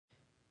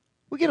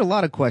We get a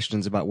lot of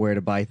questions about where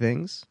to buy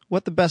things,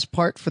 what the best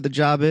part for the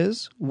job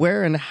is,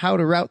 where and how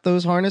to route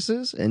those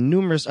harnesses, and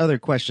numerous other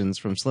questions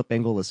from slip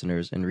angle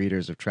listeners and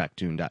readers of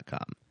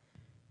TrackTune.com.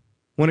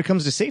 When it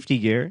comes to safety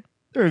gear,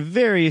 there are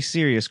very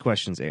serious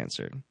questions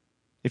answered.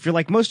 If you're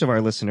like most of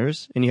our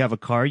listeners, and you have a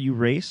car you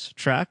race,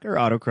 track, or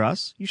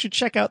autocross, you should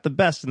check out the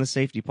best in the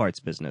safety parts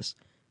business,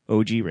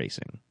 OG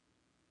Racing.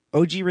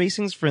 OG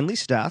Racing's friendly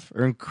staff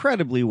are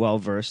incredibly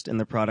well-versed in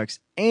the products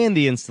and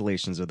the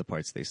installations of the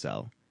parts they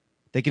sell.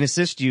 They can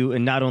assist you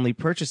in not only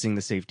purchasing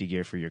the safety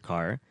gear for your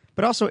car,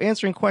 but also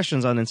answering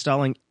questions on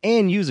installing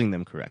and using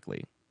them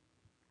correctly.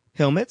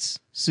 Helmets,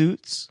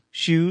 suits,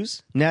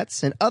 shoes,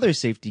 nets, and other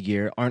safety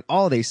gear aren't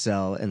all they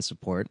sell and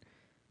support.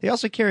 They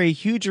also carry a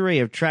huge array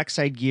of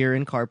trackside gear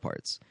and car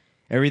parts,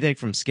 everything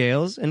from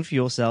scales and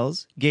fuel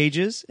cells,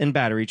 gauges and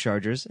battery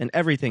chargers, and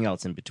everything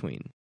else in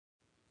between.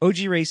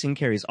 OG Racing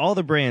carries all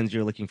the brands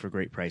you're looking for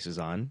great prices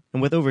on,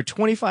 and with over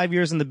 25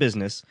 years in the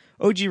business,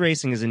 OG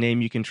Racing is a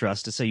name you can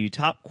trust to sell you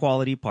top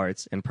quality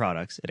parts and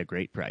products at a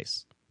great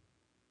price.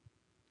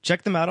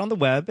 Check them out on the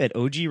web at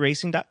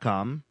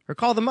ogracing.com or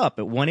call them up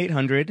at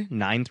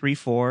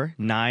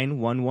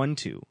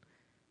 1-800-934-9112.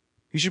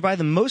 You should buy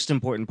the most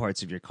important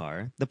parts of your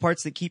car, the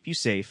parts that keep you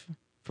safe,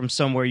 from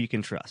somewhere you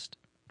can trust.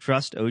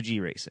 Trust OG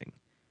Racing.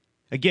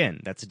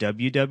 Again, that's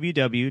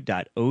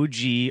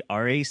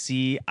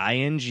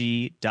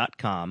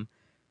www.ogracing.com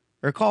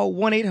or call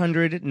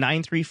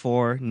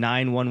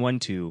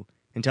 1-800-934-9112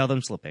 and tell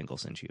them Slip Angle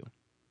sent you.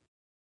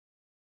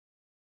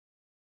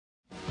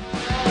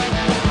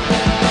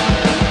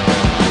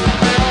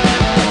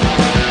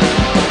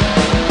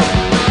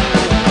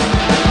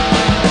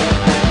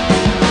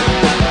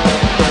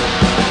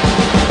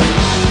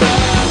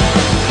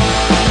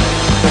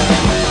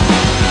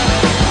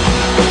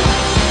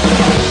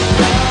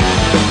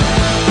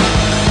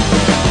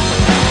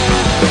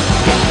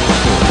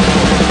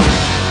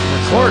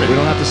 We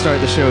don't have to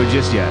start the show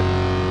just yet.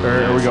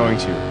 Or are we going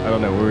to? I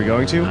don't know. Were we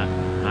going to?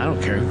 I don't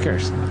care. Who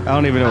cares? I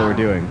don't even know what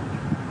we're doing.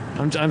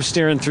 I'm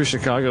steering through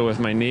Chicago with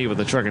my knee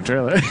with a truck and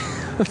trailer.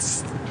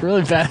 It's a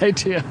really bad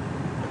idea.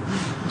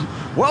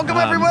 Welcome,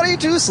 everybody,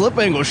 to Slip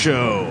Angle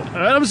Show.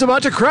 Adam's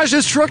about to crash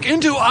his truck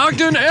into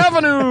Ogden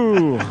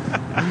Avenue.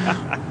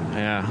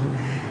 Yeah.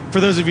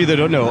 For those of you that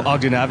don't know,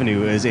 Ogden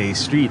Avenue is a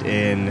street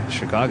in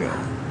Chicago.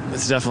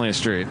 It's definitely a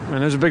street.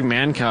 And there's a big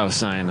man cow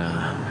sign.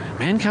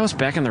 Man cow's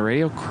back in the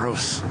radio?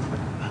 Gross.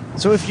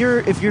 So if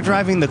you're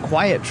driving the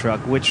quiet truck,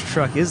 which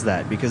truck is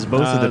that? Because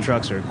both of the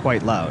trucks are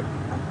quite loud.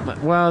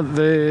 Well,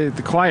 the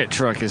quiet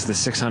truck is the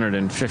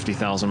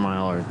 650,000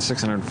 mile or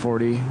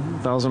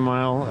 640,000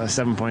 mile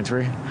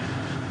 7.3.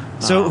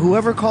 So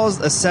whoever calls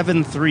a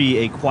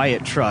 7.3 a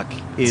quiet truck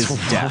is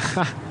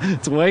deaf.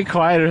 It's way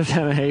quieter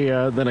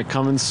than a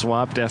Cummins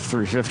swapped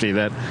F350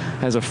 that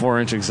has a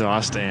 4-inch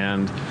exhaust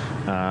and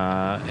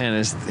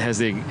has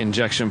the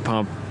injection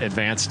pump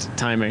advanced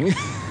timing.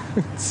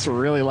 It's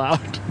really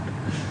loud.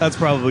 That's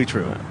probably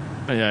true.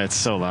 Yeah, it's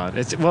so loud.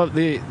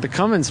 The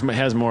Cummins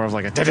has more of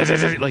like a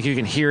like you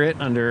can hear it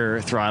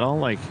under throttle.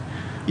 Like,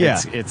 yeah,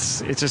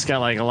 it's just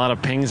got like a lot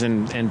of pings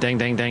and dang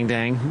dang dang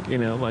dang. You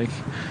know, like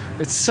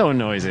it's so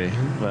noisy.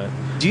 But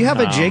do you have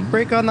a Jake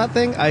brake on that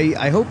thing?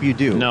 I hope you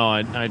do. No,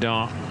 I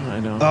don't.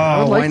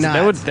 Oh, why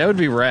not? That would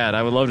be rad.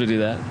 I would love to do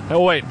that.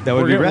 Oh wait, that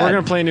would be rad. We're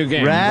gonna play a new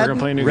game. Rad, we're gonna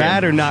play a new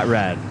rad game. Or not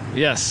rad?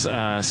 Yes,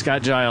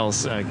 Scott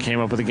Giles came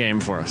up with a game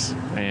for us,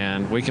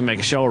 and we can make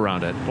a show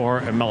around it, or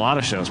a lot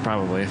of shows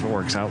probably if it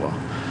works out well.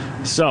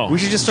 So we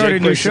should just start a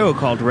new show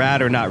called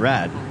Rad or Not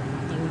Rad.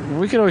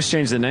 We could always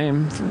change the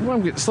name.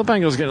 Slip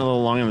Angle's getting a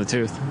little long in the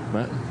tooth,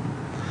 but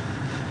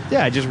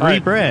yeah, just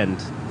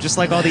rebrand, just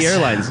like all the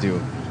airlines do.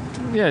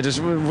 Yeah,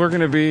 we're going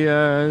to be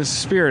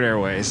Spirit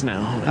Airways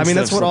now. I mean,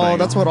 that's what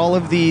all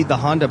of the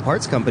Honda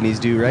parts companies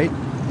do, right?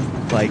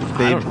 Like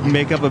they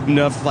make up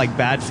enough like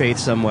bad faith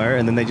somewhere,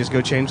 and then they just go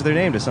change their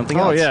name to something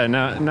else. Oh yeah,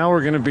 now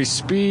we're going to be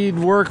Speed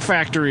Work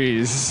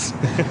Factories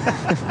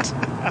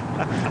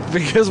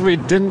because we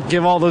didn't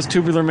give all those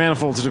tubular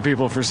manifolds to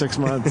people for 6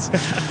 months.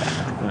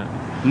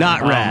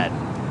 Not rad.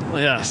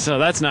 Yeah, so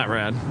that's not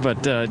rad.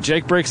 But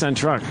Jake brakes on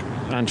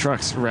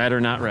trucks. Rad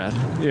or not rad?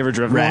 You ever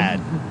driven rad?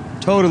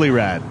 One? Totally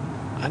rad.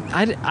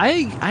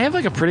 I have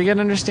like a pretty good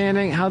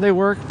understanding how they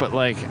work, but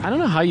like I don't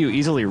know how you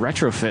easily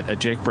retrofit a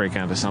Jake brake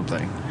onto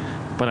something.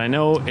 But I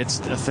know it's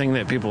a thing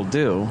that people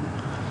do.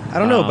 I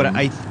don't know, but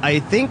I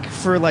think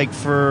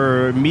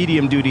for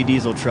medium duty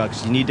diesel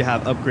trucks, you need to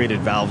have upgraded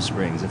valve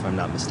springs, if I'm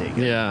not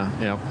mistaken. Yeah.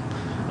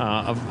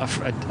 A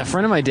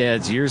friend of my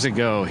dad's years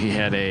ago, he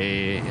had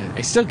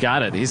he still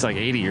got it. He's like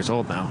 80 years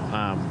old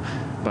now.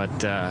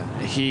 But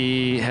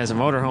he has a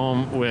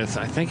motorhome with,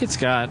 I think it's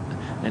got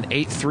an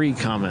 8.3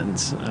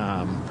 Cummins.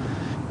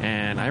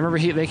 And I remember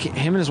him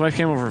and his wife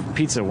came over for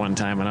pizza one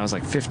time when I was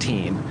like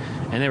 15,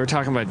 and they were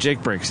talking about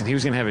Jake brakes, and he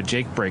was going to have a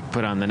Jake brake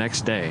put on the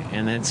next day.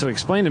 And then so he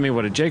explained to me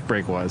what a Jake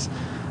brake was,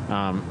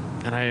 and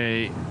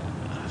I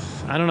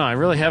don't know. I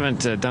really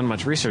haven't done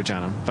much research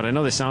on them, but I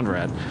know they sound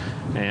rad.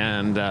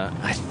 And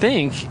I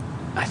think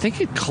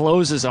it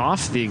closes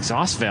off the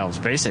exhaust valves,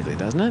 basically,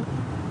 doesn't it?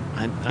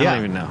 I don't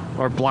even know.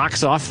 Or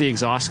blocks off the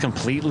exhaust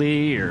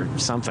completely or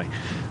something.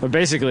 But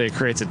basically, it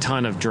creates a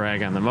ton of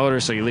drag on the motor,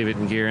 so you leave it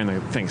in gear and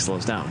the thing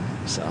slows down.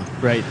 So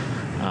Right.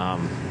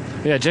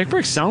 Yeah, Jake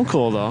brakes sound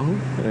cool, though.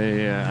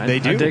 They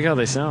do. I dig how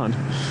they sound.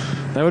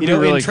 That would be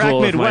really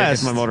cool if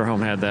my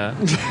motorhome had that.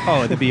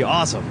 Oh, that'd be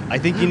awesome. I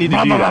think you need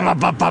to do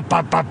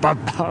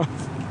that.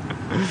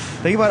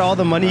 Think about all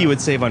the money you would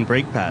save on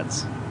brake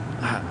pads.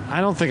 I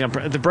don't think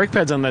the brake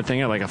pads on that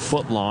thing are like a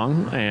foot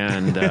long,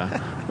 and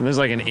there's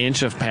like an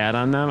inch of pad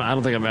on them. I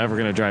don't think I'm ever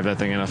going to drive that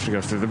thing enough to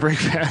go through the brake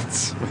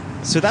pads.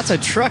 So that's a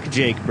truck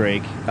Jake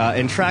brake.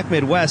 In Track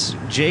Midwest,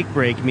 Jake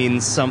brake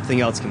means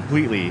something else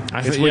completely.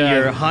 It's when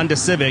your Honda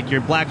Civic,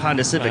 your black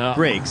Honda Civic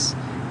brakes.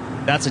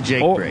 That's a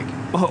Jake brake.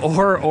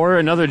 Or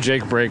another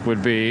Jake brake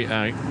would be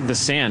the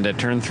sand at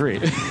turn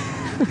 3.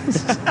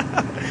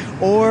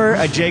 Or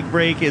a Jake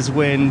brake is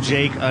when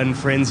Jake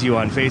unfriends you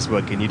on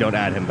Facebook and you don't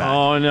add him back.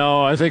 Oh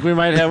no! I think we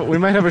might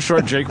have a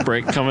short Jake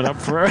brake coming up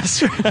for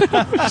us.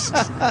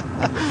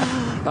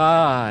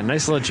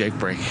 Nice little Jake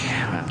brake.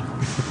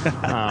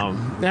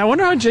 I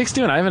wonder how Jake's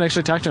doing. I haven't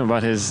actually talked to him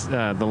about his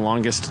the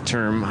longest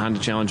term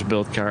Honda Challenge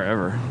build car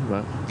ever.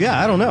 But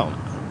yeah, I don't know.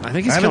 I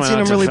think he's I haven't seen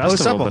him really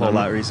post up a whole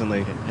lot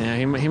recently. Yeah,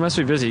 he must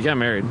be busy. He got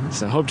married,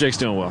 so hope Jake's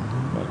doing well.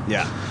 But,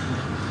 yeah.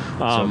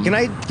 So can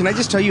I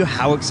just tell you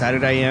how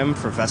excited I am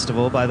for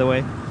Festival, by the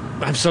way?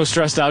 I'm so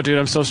stressed out, dude.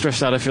 I'm so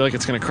stressed out. I feel like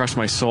it's going to crush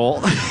my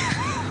soul.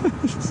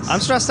 I'm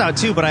stressed out,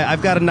 too, but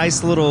I've got a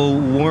nice little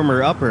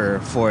warmer upper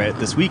for it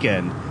this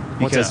weekend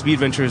because Speed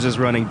Ventures is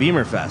running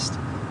Beamer Fest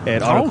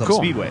at Auto Club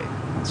Speedway.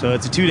 So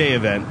it's a 2-day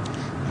event.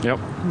 Yep.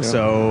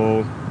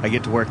 So I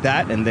get to work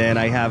that, and then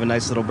I have a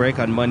nice little break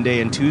on Monday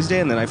and Tuesday,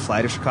 and then I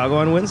fly to Chicago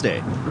on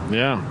Wednesday.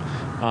 Yeah.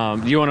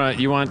 You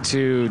want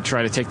to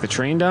try to take the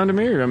train down to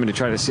me, or you want me to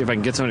try to see if I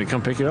can get somebody to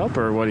come pick you up,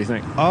 or what do you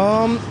think?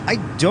 I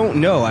don't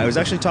know. I was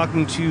actually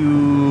talking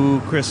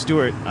to Chris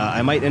Stewart.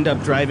 I might end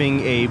up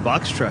driving a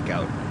box truck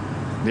out.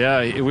 Yeah,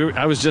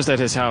 I was just at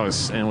his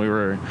house, and we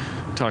were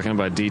talking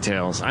about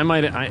details.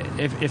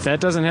 If that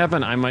doesn't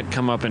happen, I might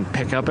come up and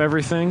pick up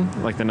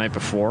everything like the night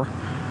before.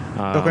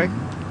 Okay.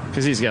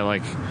 Because he's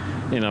got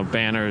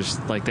banners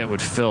like that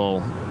would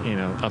fill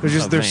up.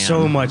 There's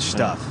so much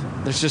stuff.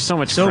 There's just so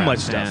much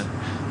stuff.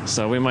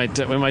 So we might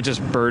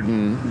just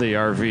burden the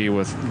RV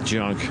with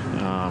junk.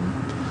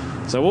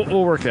 So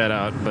we'll work that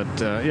out. But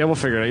we'll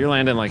figure it out. You're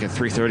landing like at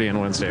 3:30 on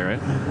Wednesday, right?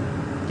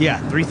 Yeah,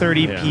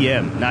 3:30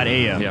 p.m., not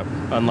a.m. Yep.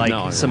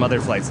 Unlike some other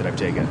flights that I've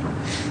taken.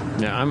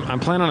 Yeah, I'm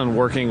planning on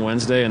working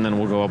Wednesday, and then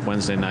we'll go up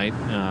Wednesday night,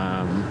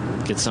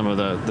 get some of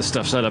the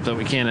stuff set up that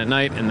we can at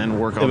night, and then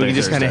work all day. We can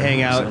just kind of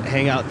hang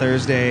out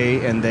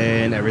Thursday, and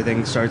then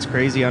everything starts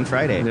crazy on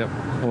Friday. Yep.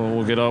 Well,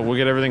 we'll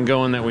get everything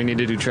going that we need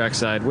to do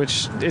trackside,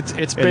 which it's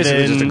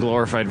basically just a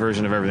glorified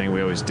version of everything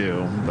we always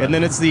do. But. And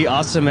then it's the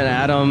Austin and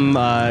Adam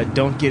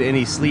don't get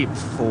any sleep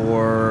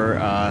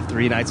for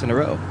 3 nights in a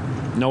row.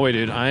 No way,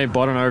 dude. I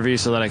bought an RV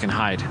so that I can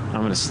hide.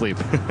 I'm going to sleep.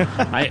 You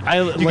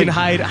can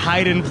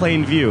hide in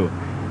plain view.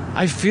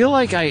 I feel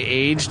like I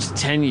aged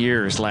 10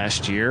 years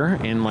last year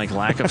in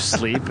lack of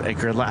sleep.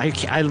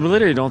 I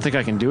literally don't think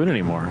I can do it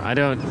anymore. I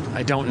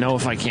don't know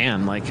if I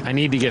can. I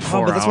need to get 4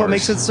 hours. But that's what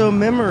makes it so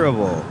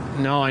memorable.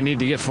 No, I need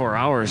to get 4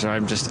 hours, or I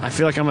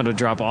feel like I'm going to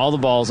drop all the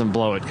balls and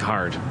blow it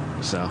hard.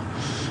 So,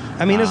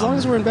 as long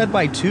as we're in bed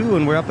by 2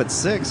 and we're up at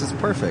 6, it's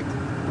perfect.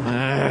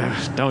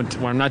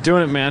 I'm not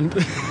doing it, man.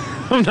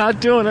 I'm not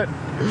doing it.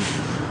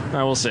 All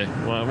right, we'll see.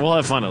 We'll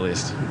have fun at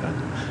least.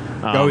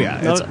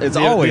 It's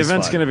always the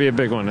event's fun. going to be a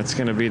big one. It's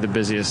going to be the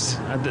busiest.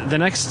 The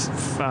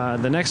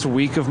next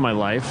week of my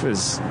life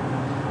is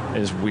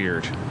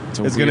weird.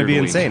 It's going to be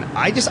insane.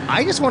 I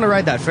just want to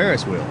ride that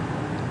Ferris wheel.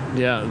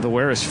 Yeah, the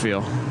Whereas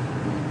feel.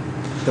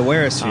 The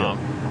Whereas feel.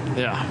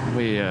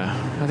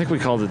 I think we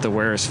called it the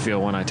Whereas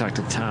feel when I talked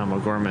to Tom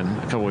O'Gorman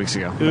a couple weeks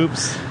ago.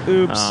 Oops.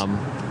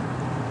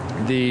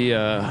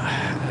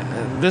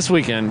 This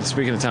weekend,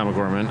 speaking of Tom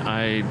O'Gorman,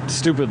 I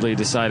stupidly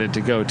decided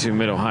to go to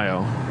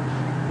Mid-Ohio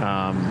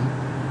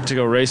to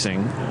go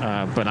racing,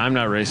 but I'm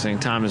not racing.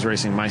 Tom is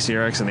racing my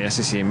CRX and the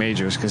SCCA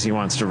Majors because he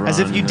wants to run. As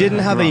if you didn't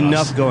have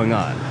enough going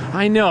on.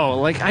 I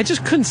know. I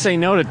just couldn't say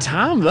no to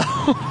Tom, though.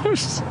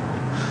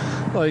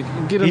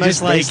 Get a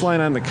nice baseline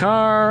on the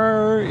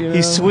car.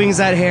 He swings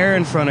that hair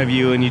in front of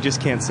you, and you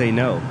just can't say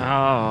no.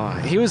 Oh,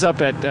 he was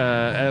up at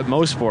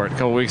Mosport a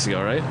couple weeks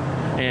ago, right?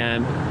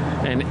 And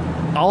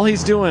all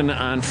he's doing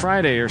on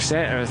Friday or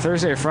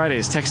Thursday or Friday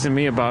is texting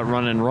me about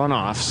running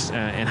runoffs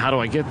and how do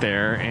I get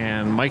there.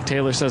 And Mike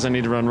Taylor says I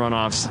need to run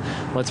runoffs.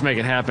 Let's make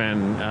it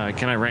happen.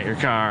 Can I rent your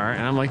car?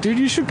 And I'm like, dude,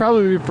 you should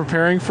probably be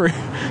preparing for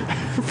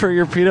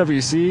your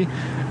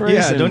PWC race.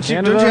 Yeah, don't you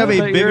have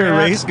a bigger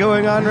race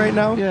going on right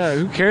now? Yeah,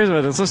 who cares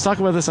about this? Let's talk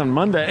about this on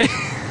Monday.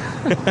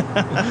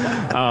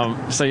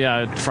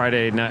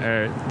 Friday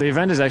night, the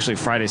event is actually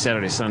Friday,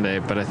 Saturday, Sunday,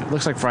 but it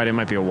looks like Friday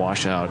might be a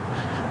washout.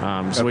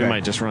 We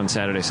might just run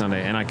Saturday,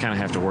 Sunday, and I kind of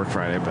have to work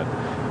Friday, but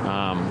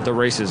the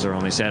races are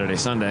only Saturday,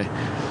 Sunday.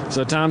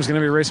 So Tom's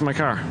going to be racing my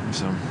car.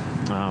 So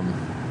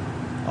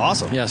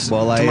awesome. Yes.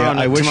 Well,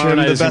 I wish him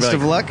the best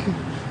of luck.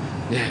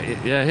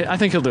 Yeah, I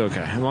think he'll do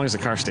okay as long as the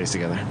car stays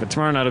together. But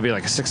tomorrow night will be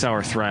like a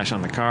 6-hour thrash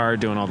on the car,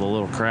 doing all the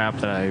little crap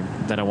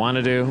that I want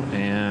to do,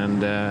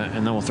 and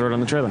then we'll throw it on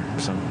the trailer.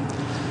 So,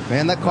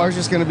 man, that car's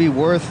just going to be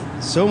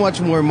worth so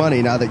much more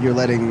money now that you're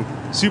letting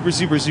super,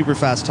 super, super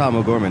fast Tom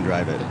O'Gorman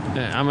drive it.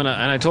 Yeah, and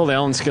I told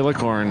Alan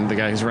Skillicorn, the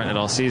guy who's renting it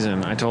all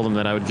season, I told him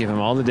that I would give him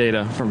all the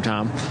data from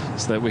Tom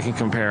so that we can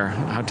compare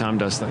how Tom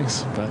does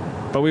things.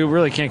 But we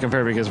really can't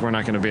compare because we're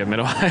not going to be at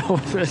Mid-Ohio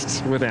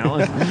with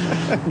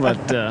Alan.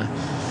 But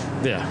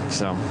yeah,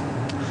 so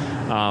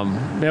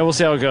yeah, we'll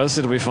see how it goes.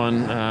 It'll be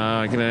fun.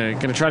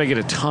 Gonna try to get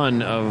a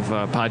ton of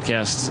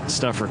podcast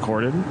stuff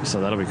recorded,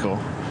 so that'll be cool.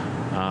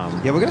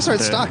 Yeah, we're gonna start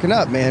stocking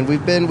up, man.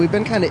 We've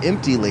been kind of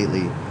empty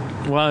lately.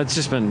 Well, it's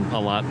just been a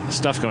lot of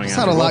stuff going on. It's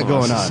not a lot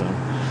going on.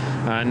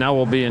 So, now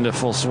we'll be into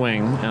full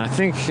swing, and I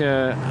think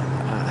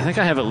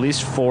I have at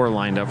least 4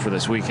 lined up for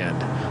this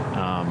weekend.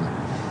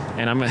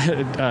 And I'm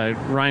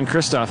Ryan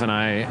Christoph and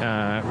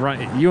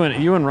I, you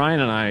and Ryan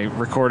and I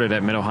recorded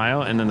at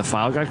Mid-Ohio, and then the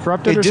file got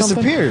corrupted. It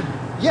disappeared.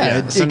 Yeah,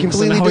 it completely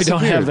so now we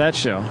disappeared. don't have that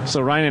show.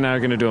 So Ryan and I are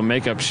going to do a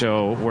makeup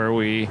show where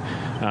we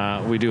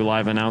do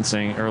live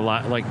announcing or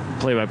like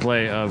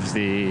play-by-play of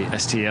the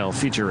STL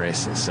feature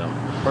races. So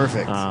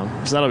perfect. So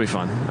that'll be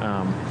fun.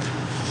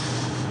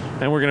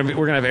 And we're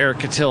gonna have Eric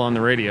Cattell on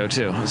the radio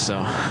too. So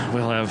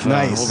we'll have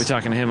we'll be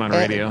talking to him on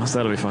radio. So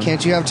that'll be fun.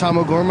 Can't you have Tom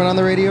O'Gorman on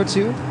the radio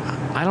too?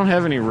 I don't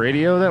have any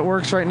radio that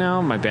works right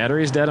now. My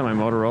battery's dead on my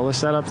Motorola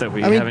setup that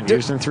we haven't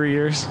used in 3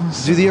 years.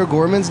 So. Do the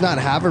O'Gormans not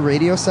have a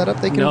radio setup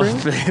they can bring?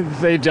 No,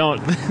 they don't.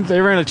 They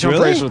ran a chump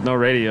race with no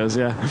radios,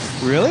 yeah.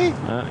 Really?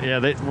 Yeah,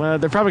 they're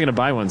probably going to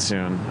buy one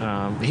soon.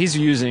 He's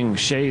using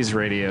Shay's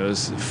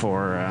radios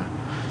for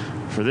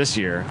this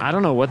year. I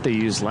don't know what they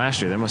used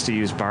last year. They must have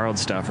used borrowed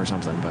stuff or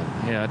something. But,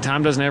 yeah,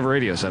 Tom doesn't have a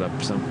radio setup,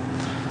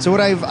 So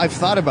what I've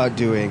thought about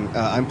doing,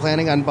 I'm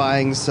planning on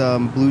buying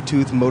some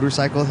Bluetooth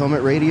motorcycle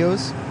helmet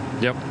radios.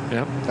 Yep.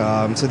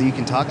 So that you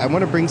can talk. I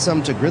want to bring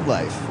some to Grid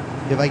Life.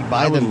 If I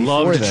buy them before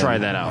I would love to try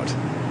that out.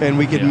 And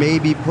we could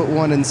maybe put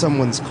one in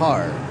someone's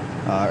car,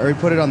 or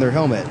put it on their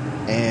helmet,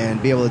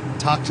 and be able to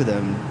talk to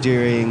them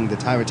during the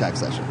time attack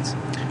sessions.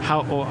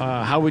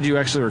 How would you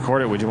actually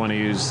record it? Would you want to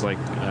use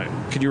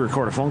could you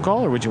record a phone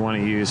call, or would you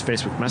want to use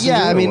Facebook Messenger?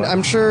 Yeah, I mean,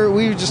 I'm sure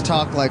we would just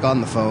talk like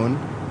on the phone,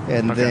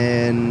 and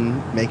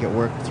then make it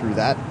work through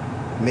that.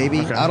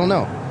 Maybe I don't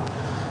know.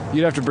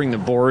 You'd have to bring the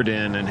board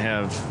in and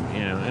have,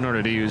 in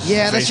order to use.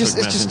 Yeah, it's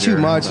just too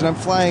much. And I'm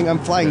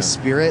flying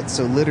Spirit,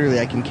 so literally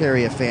I can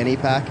carry a fanny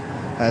pack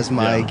as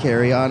my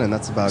carry-on, and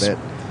that's about it.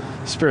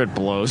 Spirit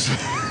blows.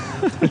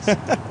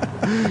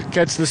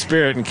 Catch the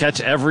Spirit and catch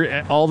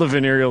all the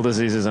venereal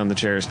diseases on the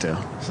chairs too.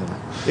 So,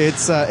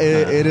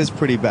 it is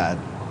pretty bad.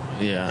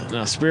 Yeah,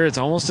 no, Spirit's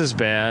almost as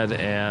bad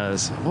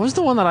as what was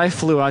the one that I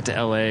flew out to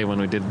L.A. when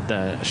we did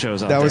the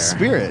shows out there? That was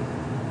Spirit.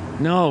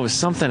 No, it was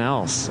something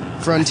else.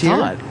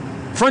 Frontier.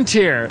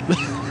 Frontier.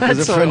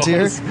 Was it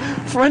Frontier?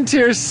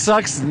 Frontier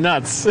sucks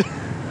nuts.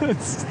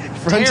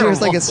 Frontier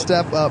is like a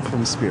step up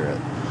from Spirit.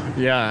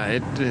 Yeah,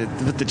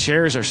 but the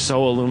chairs are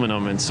so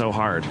aluminum and so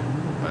hard.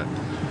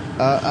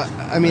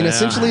 I mean,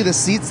 essentially, the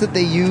seats that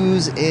they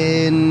use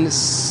in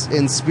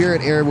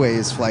Spirit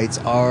Airways flights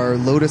are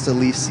Lotus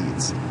Elise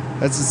seats.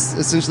 That's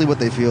essentially what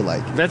they feel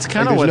like. That's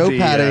kind of what there's no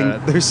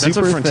padding. They're super thin. That's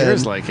what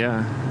Frontier's like,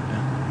 yeah.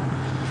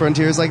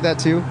 Frontier's like that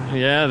too?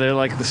 Yeah, they're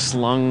like the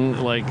slung,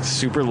 like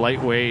super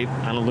lightweight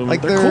on aluminum.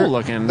 Like they're cool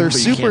looking. They're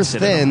super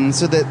thin,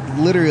 so that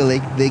literally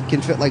they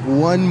can fit like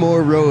one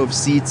more row of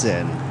seats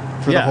in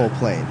for the whole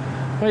plane.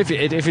 Well, if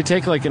you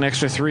take like an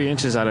extra 3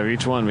 inches out of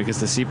each one because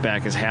the seat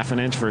back is half an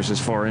inch versus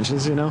 4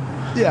 inches,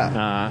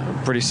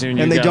 Yeah. Pretty soon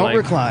and they don't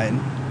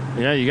recline.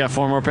 Yeah, you got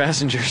 4 more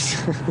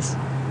passengers.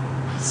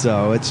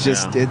 So it's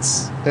just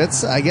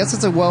it's I guess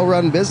it's a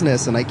well-run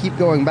business, and I keep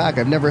going back.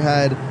 I've never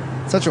had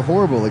such a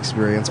horrible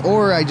experience,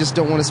 or I just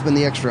don't want to spend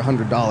the extra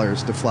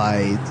 $100 to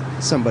fly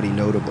somebody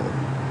notable.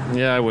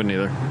 Yeah, I wouldn't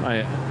either.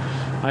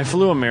 I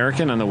flew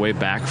American on the way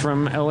back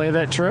from LA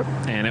that trip,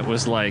 and it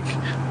was like,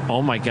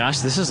 oh my gosh,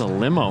 this is a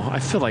limo. I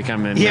feel like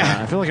I'm in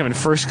I feel like I'm in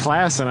first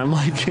class, and I'm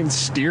like in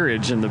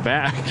steerage in the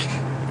back.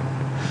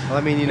 Well,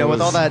 I mean,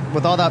 with all that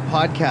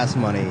podcast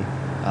money.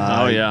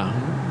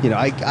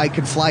 I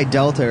could fly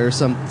Delta or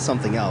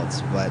something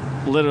else, but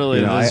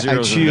literally,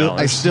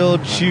 I still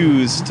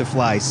choose to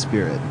fly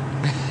Spirit.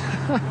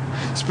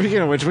 Speaking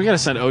of which, we got to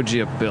send OG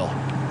a bill.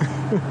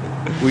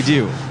 We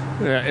do.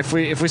 Yeah, if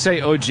we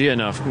say OG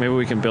enough, maybe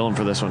we can bill him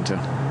for this one too.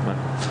 But,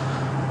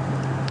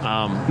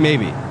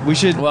 maybe we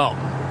should. Well,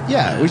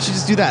 yeah, we should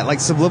just do that, like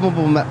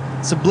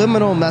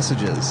subliminal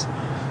messages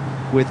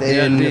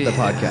within the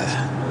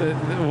podcast.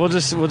 We'll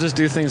just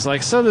do things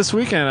like, so this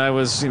weekend I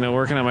was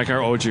working on my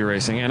car OG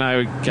racing, and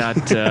I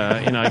got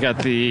I got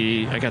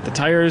the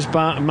tires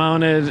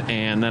mounted,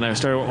 and then I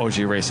started OG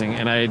racing,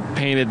 and I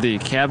painted the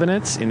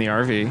cabinets in the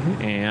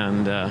RV,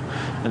 and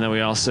then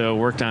we also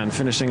worked on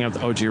finishing up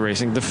the OG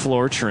racing, the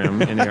floor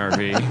trim in the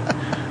RV.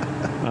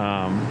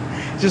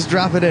 Just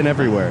drop it in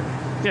everywhere.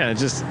 Yeah,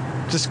 just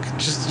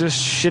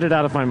shit it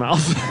out of my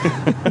mouth.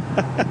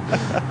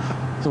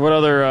 So what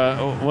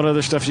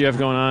other stuff do you have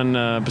going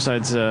on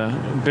besides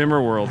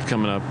Bimmer World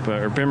coming up,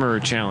 or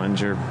Bimmer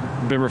Challenge, or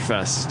Bimmer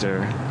Fest, or?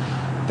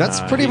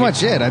 That's pretty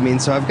much it. I mean,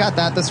 so I've got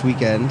that this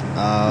weekend.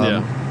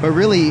 But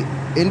really,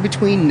 in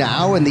between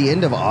now and the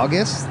end of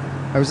August,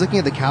 I was looking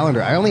at the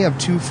calendar. I only have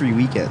 2 free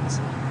weekends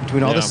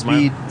between all the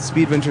Speed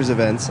Ventures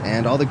events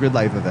and all the Grid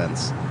Life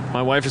events.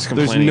 My wife is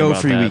complaining There's no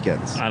about free that.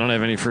 weekends. I don't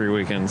have any free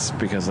weekends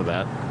because of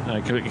that.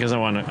 Because I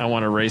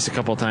want to race a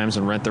couple times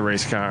and rent the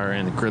race car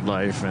and Grid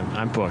Life, and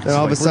I'm booked. And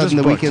all of a sudden,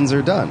 the weekends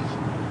are done.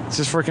 It's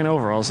just freaking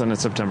over. All of a sudden,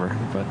 it's September.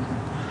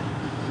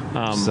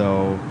 But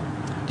so,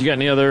 you got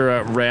any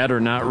other rad or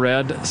not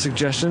rad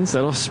suggestions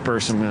that'll spur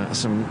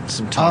some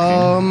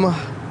talking?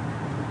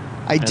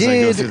 I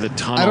did.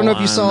 I don't know if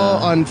you saw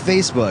on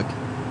Facebook,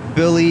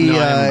 Billy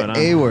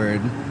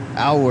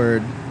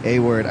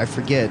Award, I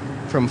forget,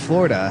 from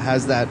Florida,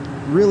 has that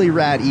really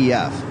rad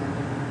EF,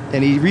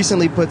 and he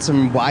recently put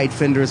some wide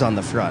fenders on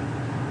the front.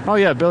 Oh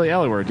yeah, Billy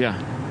Award, yeah.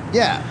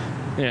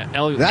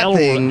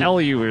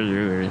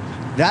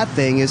 That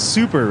thing is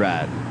super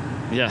rad.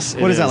 Yes.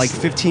 What is that, like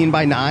 15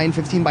 by 9,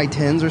 15 by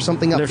 10s or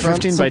something up They're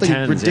front? 15 something by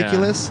 10s,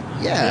 ridiculous.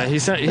 Yeah. He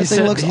said that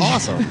thing looks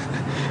awesome.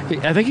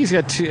 I think he's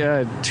got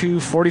two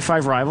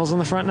 45 rivals in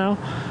the front now.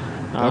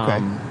 Okay.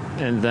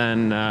 And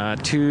then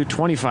 2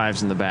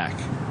 25s in the back.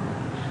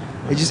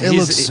 It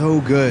looks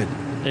so good.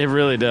 It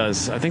really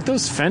does. I think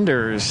those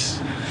fenders,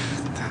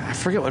 I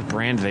forget what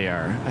brand they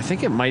are. I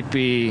think it might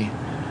be,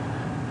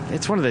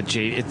 it's one of the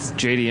it's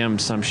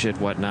JDM some shit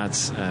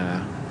whatnots.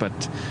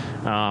 But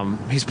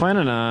he's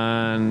planning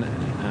on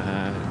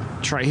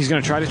he's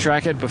going to try to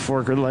track it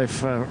before Grid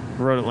Life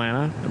Road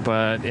Atlanta,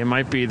 but it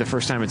might be the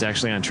first time it's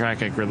actually on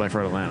track at Grid Life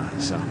Road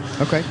Atlanta. So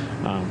okay.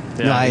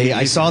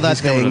 I saw that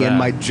thing and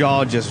my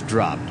jaw just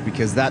dropped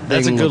because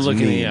that's a good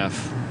looking mean.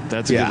 EF.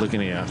 That's a good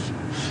looking EF.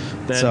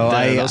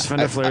 Those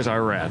fender flares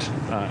are rad.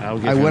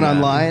 I went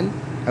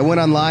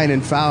online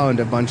and found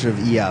a bunch of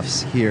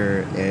EFs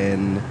here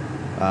in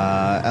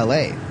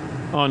LA.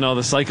 Oh no,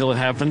 the cycle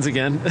happens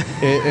again.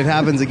 It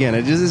happens again.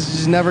 It's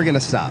just never going to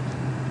stop.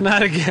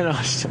 Not again,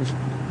 Austin.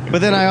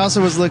 But then I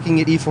also was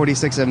looking at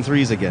E46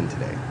 M3s again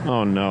today.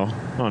 Oh no.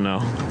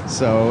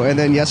 So, and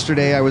then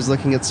yesterday I was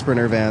looking at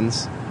Sprinter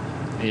vans.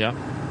 Yep.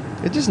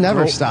 It just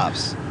never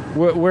stops.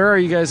 Where are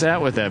you guys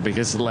at with that?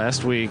 Because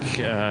last week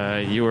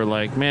you were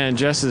like, "Man,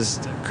 Jess is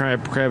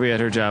crabby at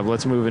her job.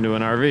 Let's move into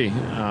an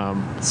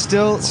RV."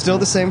 Still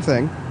the same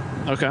thing.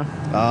 Okay.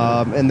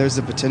 And there's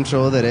the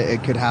potential that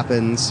it could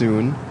happen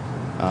soon.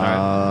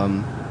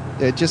 Right.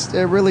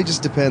 It really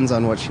just depends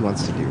on what she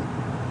wants to do.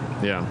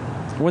 Yeah.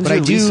 When's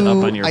your lease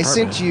up on your apartment? I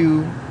sent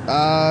you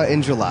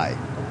in July.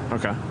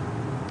 Okay.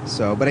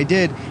 So, but I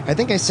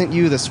think I sent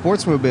you the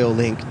Sportsmobile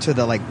link to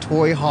the like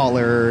toy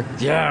hauler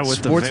with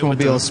Sportsmobile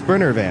the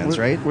Sprinter vans,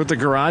 right? With the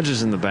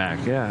garages in the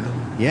back, yeah.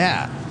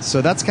 Yeah.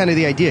 So that's kind of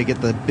the idea.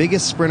 Get the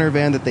biggest Sprinter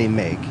van that they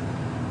make,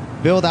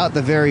 build out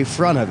the very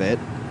front of it,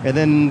 and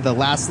then the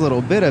last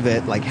little bit of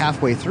it, like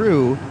halfway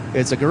through,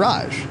 it's a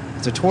garage.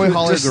 It's a toy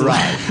hauler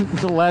garage.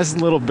 The last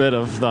little bit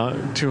of the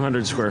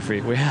 200 square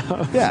feet we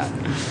have. Yeah.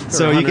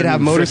 So you could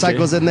have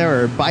motorcycles in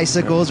there or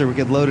bicycles, or we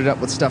could load it up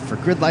with stuff for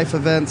Grid Life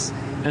events.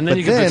 And then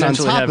you could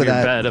potentially have your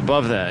bed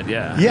above that,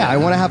 yeah. Yeah, I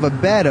want to have a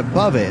bed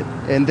above it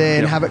and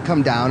then have it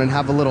come down and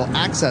have a little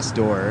access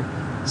door.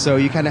 So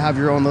you kind of have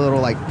your own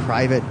little like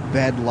private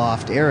bed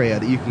loft area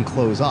that you can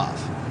close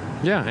off.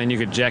 Yeah, and you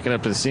could jack it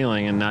up to the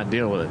ceiling and not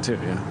deal with it too,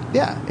 yeah.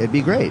 Yeah, it'd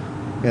be great.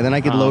 And then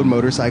I could load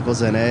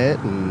motorcycles in it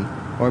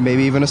or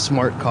maybe even a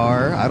smart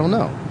car. I don't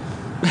know.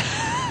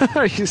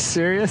 Are you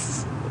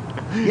serious?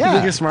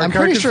 Yeah, I'm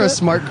pretty sure a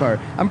smart car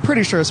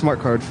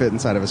would fit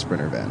inside of a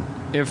Sprinter van.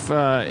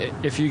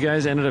 If you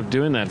guys ended up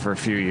doing that for a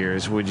few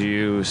years, would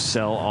you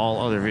sell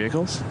all other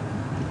vehicles?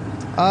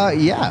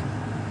 Yeah,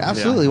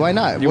 absolutely. Yeah. Why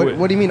not?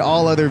 What do you mean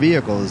all other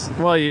vehicles?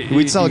 Well,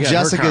 we'd sell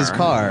Jessica's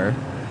car,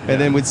 and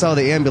then we'd sell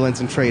the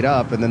ambulance and trade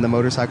up, and then the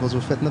motorcycles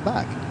would fit in the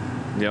back.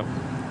 Yep.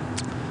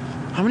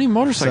 How many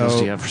motorcycles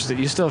do you have?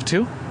 You still have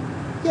 2?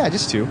 Yeah,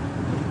 just 2.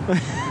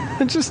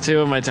 Just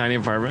 2 in my tiny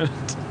apartment.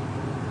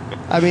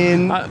 I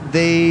mean,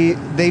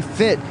 they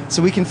fit,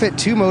 so we can fit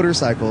 2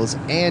 motorcycles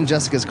and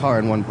Jessica's car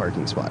in one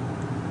parking spot.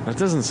 That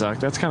doesn't suck.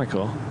 That's kind of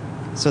cool.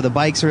 So the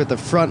bikes are at the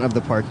front of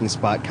the parking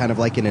spot, kind of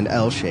like in an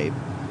L shape,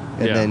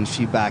 and then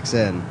she backs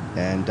in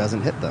and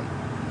doesn't hit them.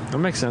 That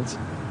makes sense.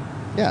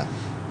 Yeah.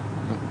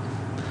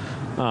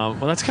 Well,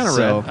 that's kind of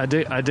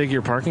rad. I dig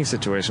your parking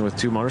situation with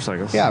 2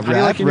 motorcycles. Yeah,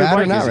 rad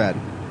or not rad?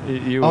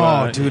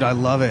 Dude, I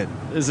love it.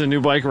 Is the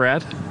new bike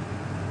rad?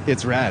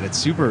 It's rad. It's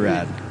super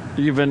rad.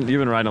 You've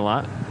been riding a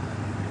lot?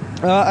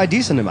 A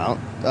decent amount.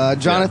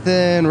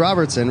 Jonathan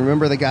Robertson,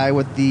 remember the guy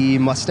with the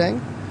Mustang?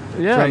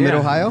 From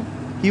Mid-Ohio?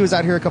 He was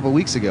out here a couple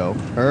weeks ago.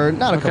 Or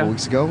not a couple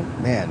weeks ago.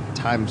 Man,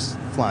 time's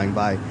flying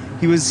by.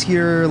 He was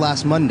here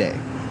last Monday.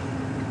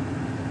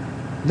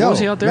 No, what was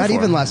he out there not for?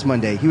 even last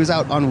Monday. He was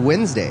out on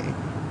Wednesday.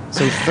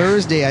 So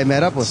Thursday I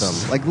met up with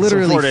him. Like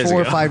literally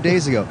 4 or 5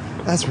 days ago.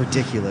 That's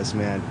ridiculous,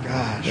 man.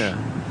 Gosh. Yeah.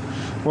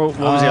 What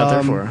was he out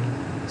there for?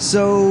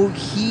 So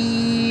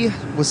he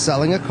was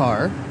selling a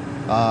car.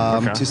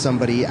 to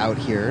somebody out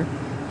here.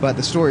 But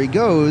the story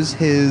goes,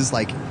 his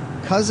like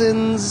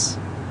cousin's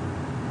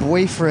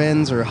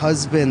boyfriend's or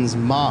husband's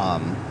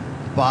mom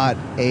bought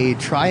a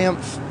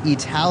Triumph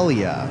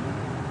Italia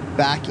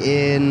back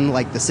in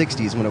like the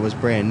 60s when it was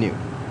brand new.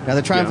 Now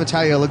the Triumph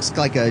Italia looks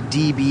like a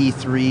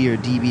DB3 or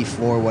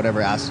DB4,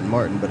 whatever Aston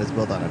Martin, but it's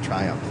built on a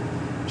Triumph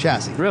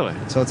chassis. Really?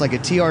 So it's like a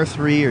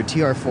TR3 or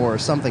TR4 or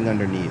something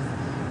underneath.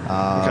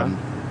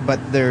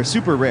 But they're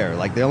super rare.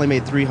 Like they only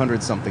made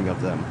 300 something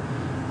of them.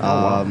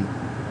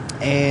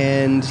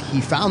 And he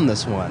found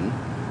this one.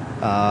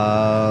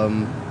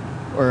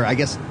 Or I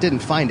guess didn't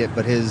find it,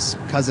 but his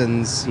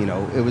cousin's,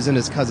 it was in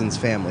his cousin's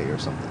family or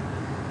something.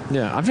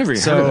 Yeah, I've never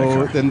even heard of that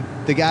car. So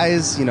the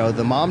guys,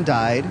 the mom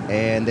died,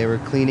 and they were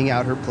cleaning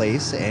out her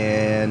place,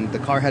 and the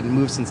car hadn't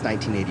moved since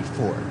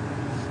 1984.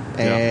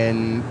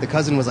 And the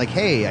cousin was like,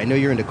 hey, I know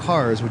you're into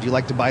cars. Would you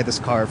like to buy this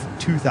car for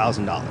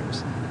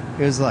 $2,000?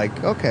 He was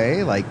like,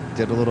 okay,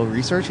 did a little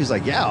research. He's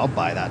like, yeah, I'll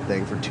buy that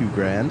thing for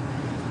 $2,000.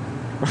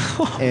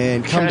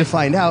 And come to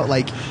find out,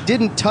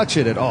 didn't touch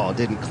it at all.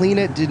 Didn't clean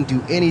it, didn't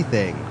do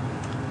anything.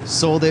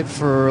 Sold it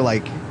for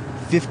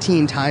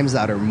 15 times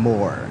that or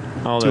more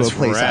to a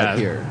place out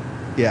here.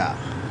 Yeah.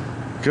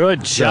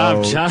 Good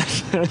job, John.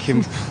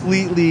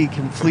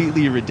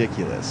 completely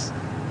ridiculous.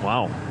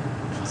 Wow.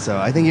 So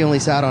I think he only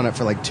sat on it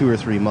for 2 or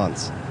 3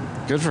 months.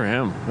 Good for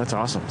him. That's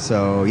awesome.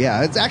 So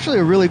yeah, it's actually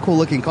a really cool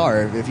looking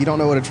car. If you don't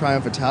know what a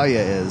Triumph Italia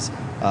is,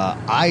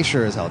 I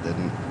sure as hell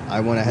didn't.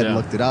 I went ahead and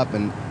looked it up,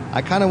 and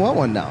I kind of want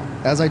one now,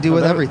 as I do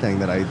with everything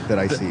that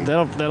I see.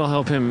 That'll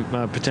help him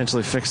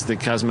potentially fix the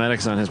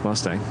cosmetics on his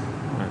Mustang.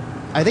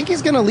 I think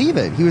he's going to leave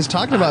it. He was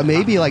talking about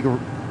maybe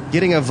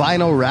getting a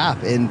vinyl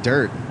wrap in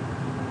dirt.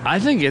 I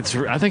think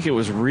it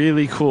was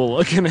really cool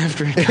looking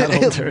after it got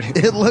all dirty.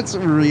 It looks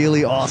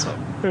really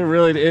awesome. It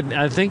really.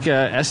 I think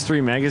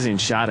S3 magazine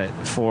shot it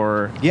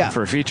for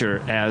a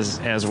feature as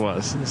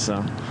was.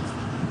 So.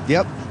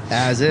 Yep,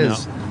 as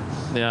is. No.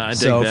 Yeah, I dig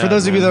so that. For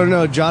those of you that don't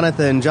know,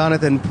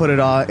 Jonathan put it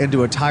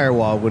into a tire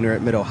wall when we were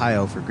at Mid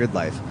Ohio for Grid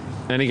Life.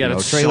 And he got it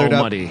trailered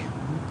muddy.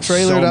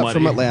 Trailered up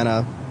from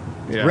Atlanta,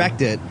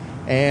 wrecked it,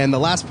 and the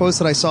last post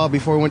that I saw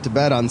before I went to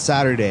bed on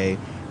Saturday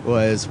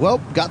was, well,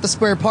 got the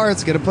spare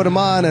parts, gonna put them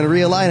on and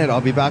realign it. I'll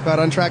be back out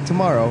on track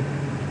tomorrow.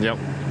 Yep.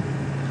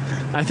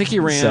 I think he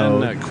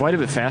ran quite a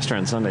bit faster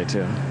on Sunday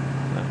too.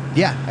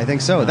 Yeah, I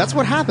think so. That's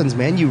what happens,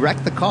 man. You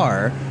wreck the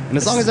car, and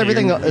as long as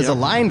everything is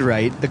aligned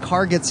right, the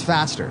car gets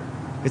faster.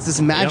 It's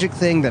this magic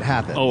thing that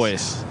happens.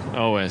 Always.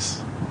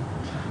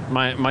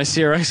 My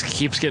CRX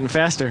keeps getting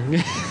faster.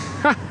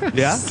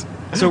 Yeah?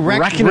 So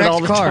wrecked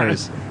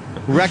cars.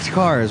 Wrecked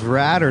cars,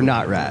 rad or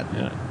not rad?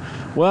 Yeah.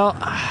 Well,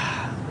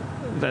 I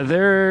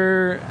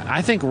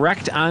think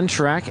wrecked on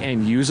track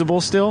and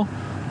usable still,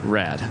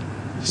 rad.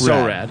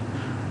 So rad.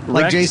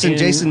 Like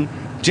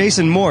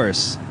Jason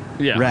Morse.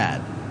 Yeah.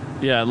 Rad.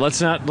 Yeah,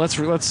 let's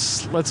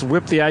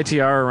whip the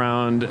ITR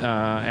around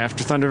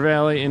after Thunder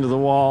Valley into the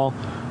wall.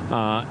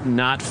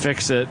 Not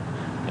fix it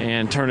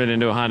and turn it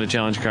into a Honda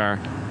Challenge car.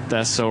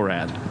 That's so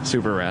rad.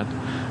 Super rad.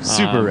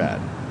 Rad.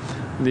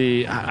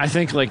 I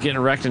think getting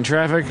wrecked in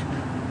traffic,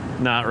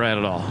 not rad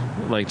at all.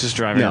 Just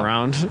driving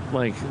around,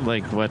 like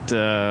what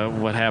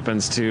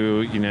happens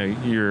to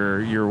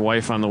your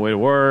wife on the way to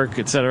work,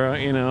 etc.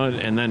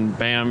 And then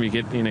bam, you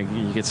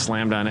get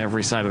slammed on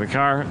every side of the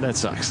car. That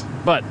sucks.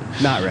 But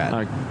not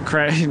rad.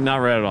 Not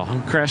rad at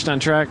all. Crashed on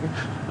track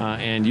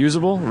and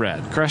usable,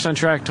 rad. Crashed on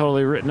track,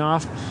 totally written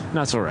off,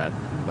 not so rad.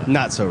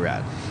 Not so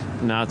rad.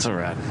 Not so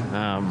rad.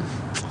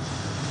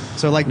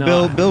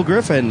 Bill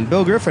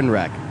Griffin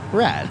wreck,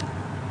 rad.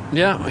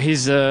 Yeah, he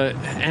put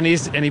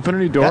a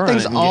new door on it. That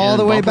thing's all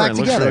the way back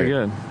together. Really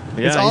good.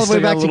 Yeah, it's all the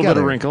way back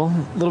together. A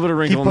little bit of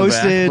wrinkle in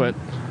the back. But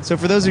so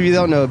for those of you who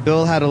don't know,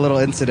 Bill had a little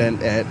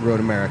incident at Road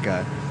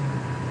America,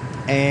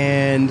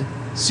 and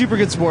super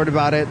good sport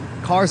about it.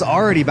 Car's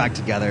already back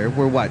together.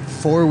 We're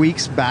 4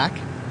 weeks back?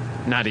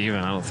 Not even,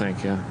 I don't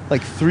think. Yeah,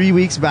 3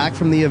 weeks back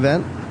from the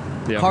event.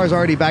 Yep. Car's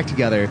already back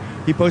together.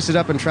 He posted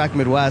up in Track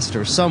Midwest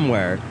or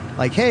somewhere,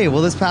 hey,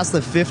 will this pass the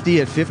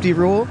 50 at 50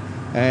 rule?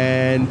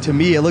 And to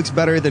me, it looks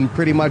better than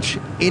pretty much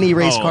any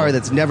race car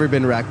that's never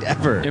been wrecked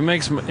ever. It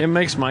makes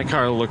my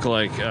car look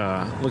like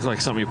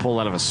something you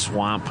pulled out of a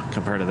swamp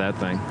compared to that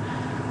thing.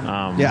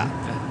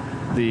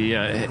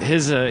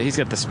 He's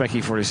got the Spec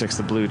E46,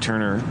 the blue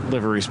Turner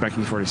livery Spec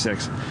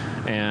E46,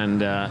 and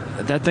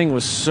that thing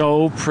was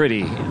so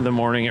pretty the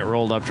morning it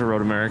rolled up to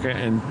Road America,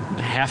 and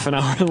half an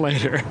hour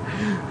later,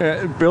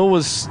 Bill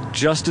was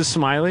just as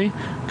smiley.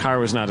 Car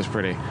was not as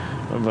pretty.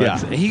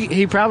 But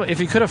he probably, if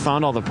he could have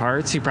found all the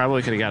parts, he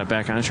probably could have got it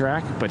back on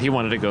track. But he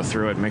wanted to go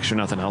through it and make sure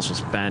nothing else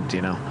was bent.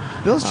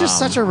 Bill's just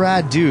such a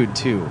rad dude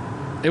too.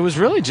 It was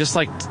really just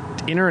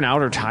inner and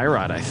outer tie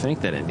rod, I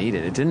think, that it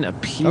needed. It didn't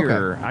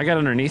appear. Okay. I got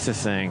underneath the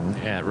thing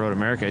at Road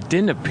America. It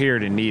didn't appear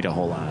to need a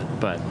whole lot,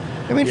 but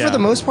for the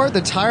most part, the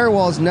tire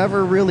walls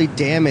never really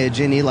damage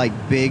any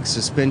big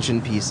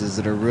suspension pieces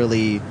that are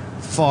really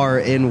far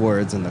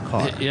inwards in the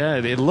car. Yeah,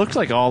 it looked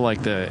like all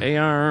like the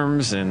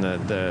A-arms and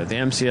the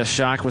MCS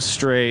shock was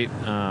straight.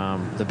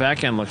 The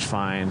back end looked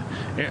fine.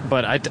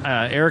 But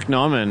Eric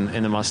Nauman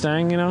in the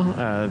Mustang,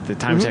 the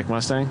Time Attack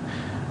Mustang,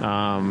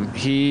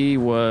 he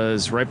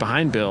was right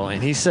behind Bill,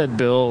 and he said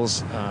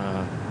Bill's,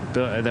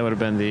 that would have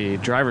been the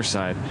driver's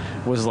side,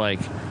 was like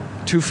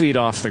 2 feet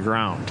off the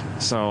ground.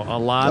 So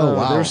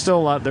there was still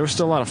a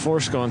lot of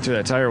force going through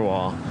that tire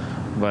wall.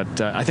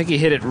 But I think he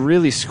hit it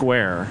really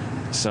square,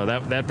 so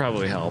that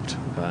probably helped.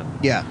 But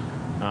yeah,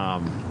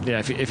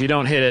 if you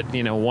don't hit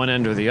it, one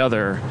end or the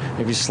other,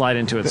 if you slide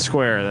into it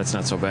square, that's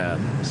not so bad.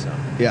 So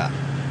yeah.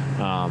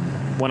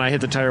 When I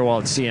hit the tire wall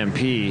at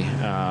CMP,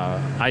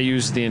 I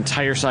used the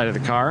entire side of the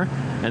car,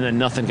 and then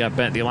nothing got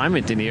bent. The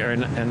alignment didn't,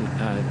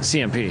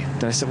 CMP.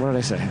 What did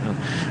I say?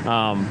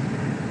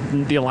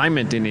 The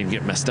alignment didn't even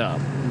get messed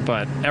up,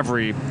 but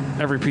every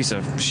piece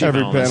of sheet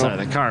metal on the side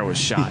of the car was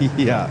shot.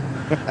 Yeah.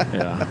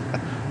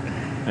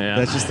 Yeah.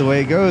 That's just the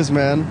way it goes,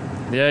 man.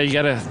 Yeah, you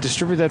got to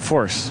distribute that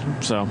force.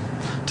 So,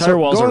 tire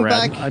walls are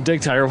rad. I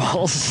dig tire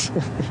walls.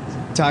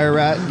 Tire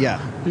rad,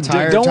 yeah.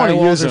 Tire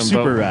walls are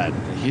super rad.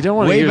 You don't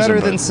want to use them. Way better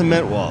than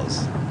cement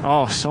walls.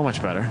 Oh, so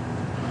much better.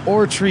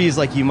 Or trees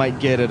like you might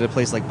get at a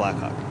place like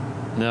Blackhawk.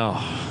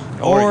 No.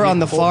 Or on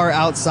the far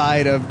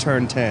outside of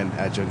turn 10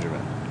 at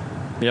Gingerman.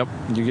 Yep,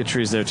 you get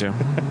trees there too.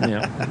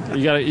 Yeah,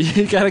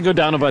 you gotta go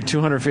down about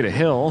 200 feet of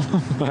hill,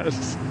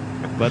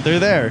 but they're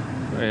there.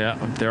 Yeah,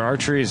 there are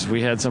trees.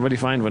 We had somebody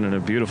find one in a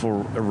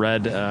beautiful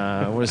red,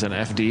 what is it,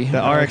 an FD? The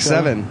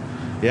RX-7.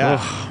 Yeah.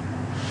 Ugh.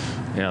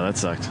 Yeah, that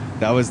sucked.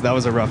 That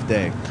was a rough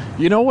day.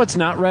 You know what's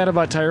not rad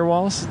about tire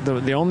walls?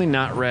 The only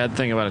not rad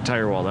thing about a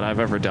tire wall that I've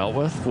ever dealt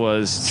with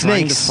was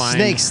trying to find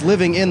snakes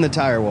living in the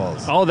tire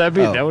walls. Oh, that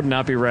would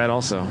not be rad.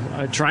 Also,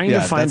 trying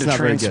to find a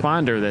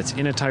transponder that's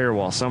in a tire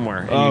wall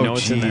somewhere, and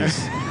it's in there.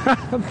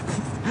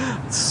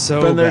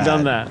 So been there, bad.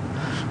 done that.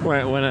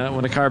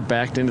 When a car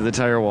backed into the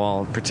tire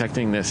wall,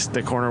 protecting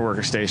the corner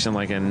worker station,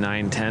 like in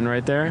 910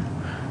 right there,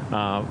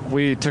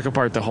 we took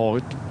apart the whole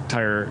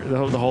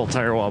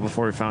tire wall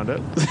before we found it.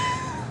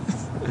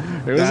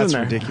 It was That's in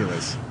there.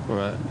 Ridiculous.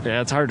 But,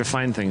 yeah, it's hard to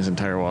find things in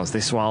tire walls.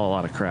 They swallow a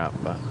lot of crap.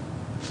 But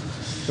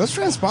those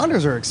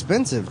transponders are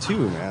expensive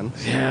too, man.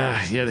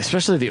 Yeah,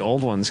 especially the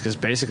old ones, because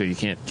basically you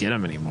can't get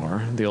them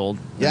anymore. The old,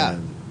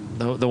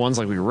 the ones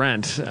like we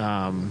rent.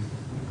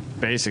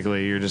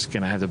 Basically, you're just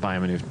gonna have to buy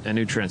him a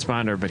new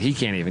transponder, but he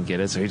can't even get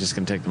it, so he's just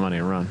gonna take the money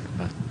and run.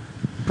 But,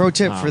 pro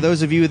tip for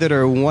those of you that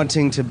are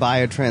wanting to buy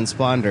a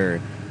transponder: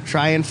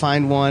 try and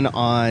find one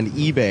on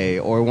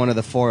eBay or one of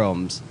the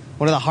forums.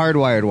 One of the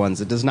hardwired ones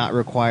that does not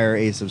require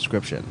a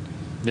subscription.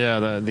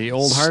 Yeah, the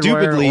old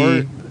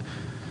hardwire.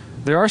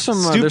 There are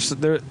some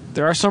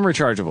there are some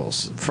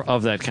rechargeables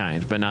of that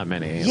kind, but not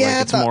many.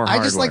 Yeah, it's more I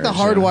just like the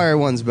hardwire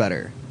ones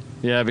better.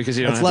 Yeah, because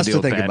you don't have to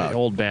deal with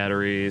old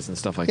batteries and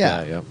stuff like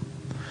that. Yep.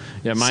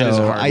 Yeah, mine is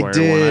a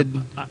hardwire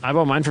one. I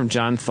bought mine from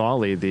John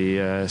Thawley,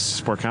 the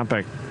Sport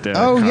Compact.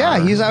 Car. Yeah,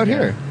 he's out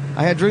here.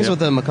 I had drinks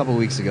with him a couple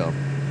weeks ago.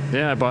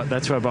 Yeah,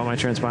 that's who I bought my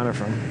transponder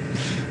from.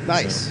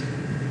 Nice.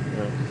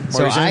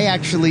 So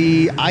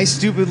I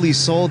stupidly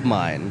sold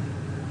mine.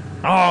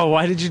 Oh,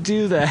 why did you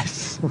do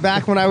that?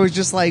 Back when I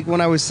was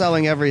when I was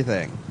selling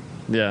everything.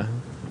 Yeah.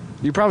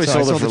 You probably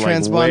sold it for the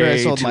transponder, way I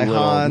sold my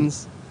little.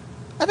 Hans.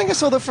 I think I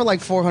sold it for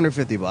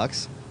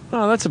 $450.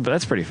 Oh,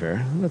 that's pretty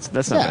fair.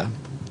 That's not bad.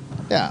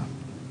 Yeah.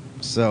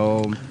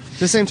 So at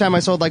the same time I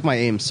sold my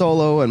AIM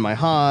Solo and my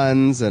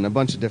Hans and a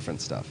bunch of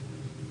different stuff.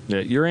 Yeah,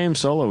 your AIM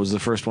Solo was the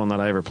first one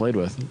that I ever played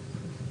with.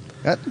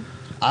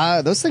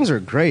 Those things are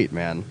great,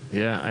 man.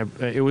 Yeah,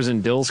 it was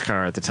in Dill's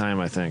car at the time,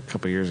 I think, a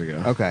couple years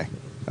ago. Okay.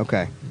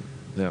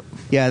 Yep.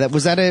 Yeah,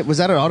 was that at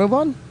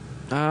Autobahn?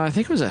 I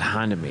think it was at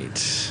Honda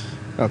Meet.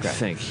 Okay. I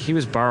think he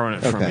was borrowing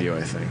it from you,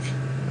 I think.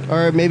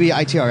 Or maybe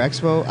ITR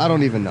Expo. I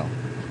don't even know.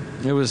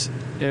 It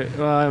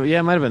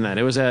might have been that.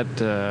 It was at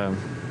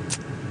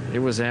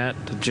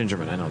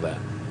Gingerman. I know that.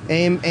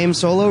 AIM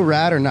Solo,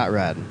 rad or not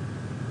rad?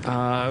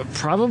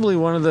 Probably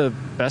one of the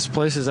best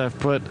places I've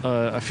put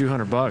a few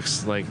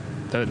 $100.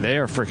 They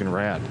are freaking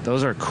rad.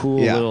 Those are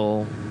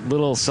cool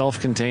little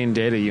self-contained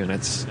data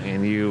units,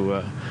 and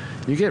you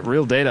get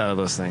real data out of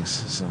those things.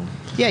 So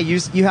yeah,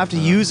 you have to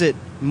use it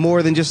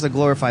more than just a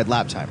glorified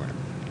lap timer.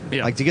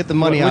 Yeah, to get the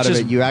money out of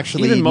it, you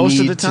actually need to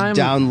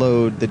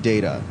download the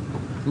data.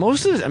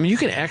 Most of it, you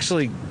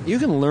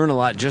can learn a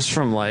lot just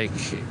from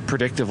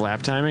predictive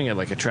lap timing at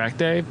a track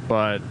day,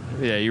 but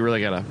yeah, you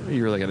really gotta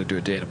do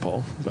a data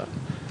poll. But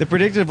the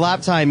predictive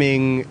lap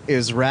timing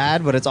is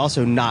rad, but it's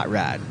also not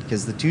rad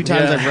because the 2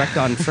 times I've wrecked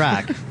on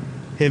track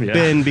have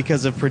been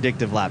because of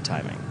predictive lap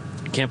timing.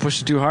 Can't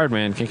push it too hard,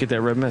 man. Can't get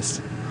that red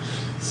mist.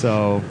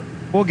 So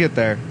we'll get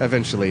there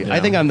eventually. Yeah. I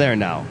think I'm there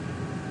now.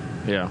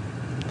 Yeah,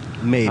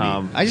 maybe.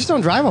 I just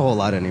don't drive a whole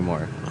lot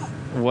anymore.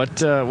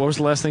 What was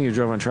the last thing you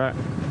drove on track?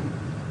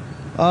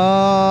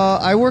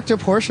 I worked at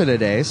Porsche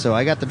today, so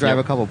I got to drive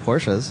a couple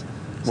Porsches.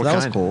 So that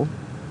was cool.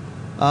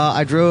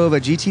 I drove a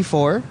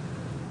GT4.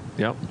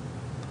 Yep.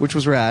 Which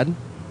was rad.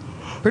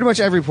 Pretty much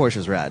every Porsche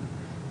is rad.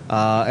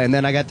 And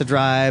then I got to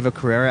drive a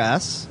Carrera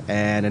S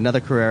and another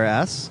Carrera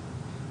S.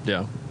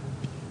 Yeah.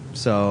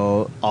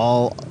 So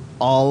all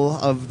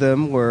of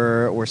them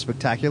were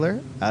spectacular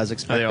as Are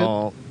expected. they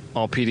all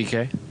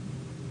PDK?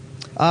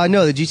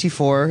 No, the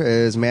GT4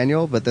 is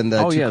manual, but then the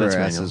two that's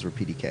Carrera manual. S's were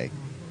PDK.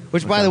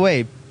 Which, by the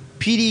way,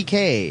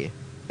 PDK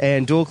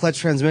and dual clutch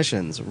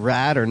transmissions,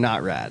 rad or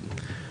not rad?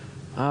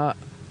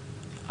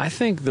 I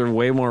think they're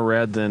way more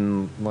rad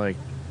than like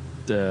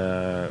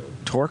the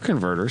torque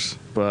converters,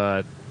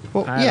 but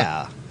Well,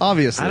 yeah,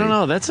 obviously. I don't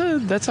know.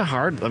 That's a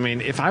hard. I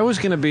mean, if I was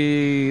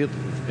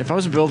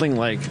building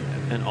like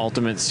an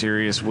ultimate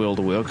serious wheel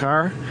to wheel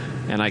car,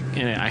 and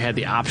I had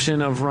the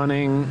option of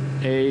running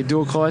a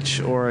dual clutch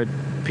or a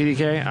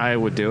PDK, I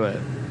would do it.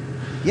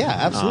 Yeah,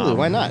 absolutely.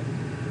 Why not?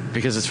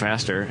 Because it's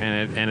faster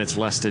and it's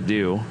less to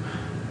do.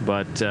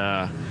 But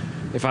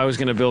if I was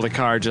going to build a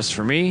car just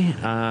for me,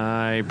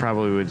 I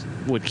probably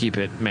would keep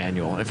it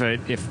manual. If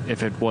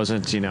it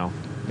wasn't,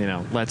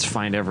 let's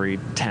find every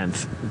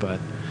 10th, but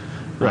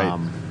Right.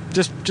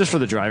 Just for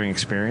the driving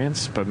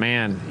experience. But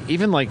man,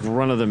 even like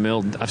run of the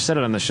mill, I've said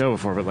it on the show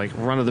before, but like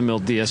run of the mill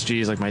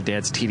DSGs, like my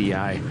dad's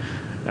TDI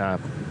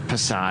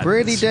Passat.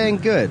 Pretty dang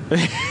good.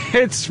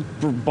 It's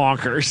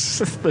bonkers.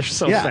 They're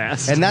so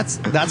fast. And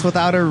that's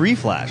without a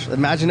reflash.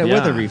 Imagine it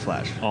with a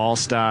reflash. All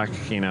stock,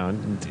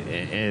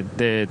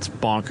 it's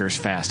bonkers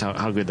fast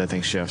how good that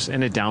thing shifts.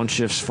 And it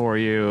downshifts for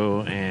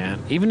you, and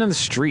even in the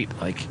street,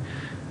 like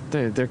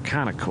they're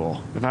kind of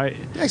cool.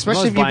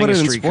 Especially if you put it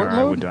in sport car, mode.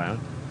 I would do it.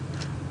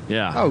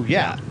 Yeah. Oh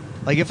yeah.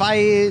 Like if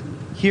I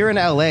here in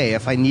LA,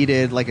 if I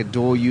needed like a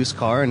dual use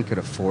car and could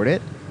afford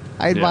it,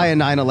 I'd buy a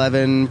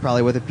 911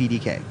 probably with a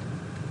PDK.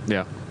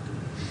 Yeah.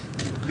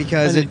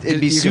 Because And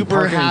it'd be you can super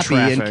park in happy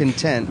and traffic.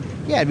 content.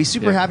 Yeah, it'd be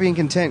super Yeah. happy and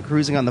content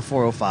cruising on the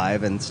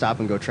 405 and stop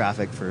and go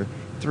traffic for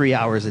 3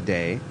 hours a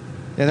day.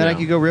 And then I Yeah.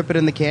 could go rip it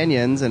in the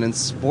canyons, and in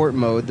sport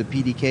mode, the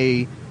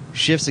PDK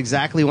shifts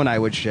exactly when I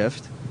would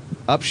shift,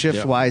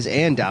 upshift wise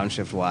and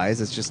downshift wise.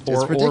 It's just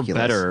it's ridiculous. Or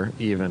better,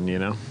 even,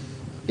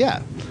 Yeah.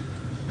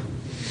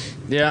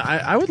 Yeah,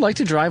 I would like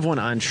to drive one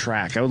on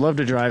track. I would love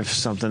to drive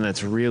something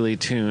that's really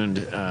tuned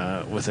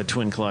with a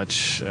twin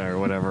clutch or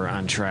whatever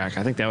on track.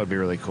 I think that would be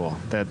really cool.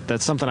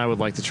 That's something I would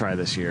like to try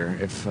this year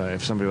if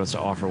somebody wants to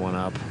offer one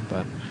up.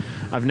 But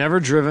I've never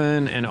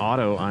driven an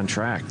auto on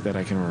track that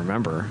I can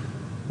remember.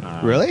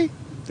 Really?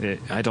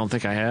 I don't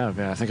think I have.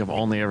 Yeah, I think I've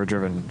only ever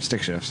driven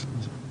stick shifts.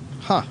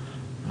 Huh.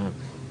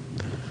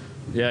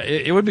 Yeah,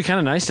 it would be kind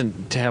of nice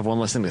to have one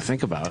less thing to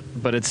think about.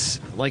 But it's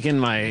like in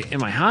my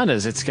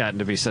Hondas, it's gotten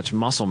to be such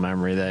muscle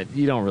memory that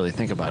you don't really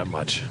think about it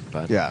much.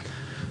 But Yeah.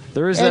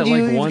 there is And that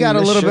like you've one got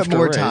a little bit misshift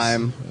more race.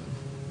 time.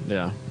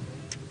 Yeah.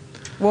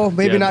 Well,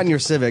 maybe Yeah. not in your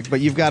Civic, but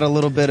you've got a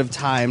little bit of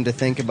time to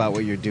think about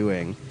what you're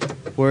doing.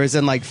 Whereas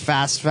in like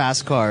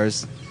fast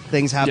cars,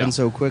 things happen Yeah.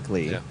 so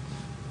quickly. Yeah.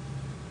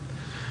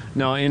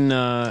 No, in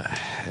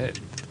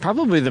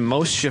probably the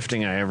most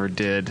shifting I ever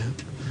did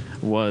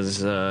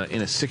was in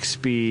a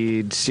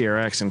 6-speed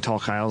CRX, in Tall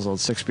Kyle's old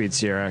 6-speed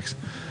CRX.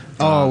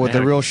 Oh, with It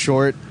had the real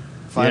short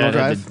final it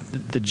had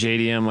drive? the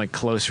JDM like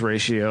close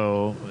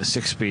ratio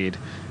 6-speed,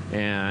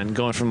 and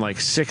going from like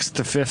 6th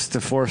to 5th to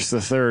 4th to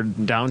 3rd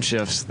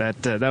downshifts.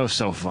 That was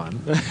so fun.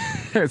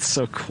 It's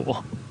so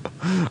cool.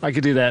 I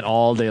could do that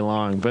all day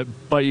long,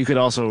 but you could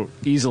also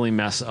easily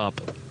mess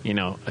up,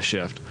 a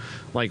shift,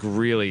 like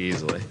really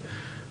easily.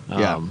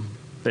 Yeah.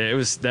 That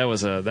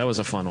was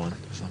a fun one.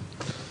 So.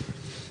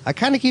 I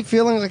kind of keep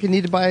feeling like I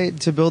need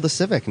to build a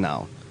Civic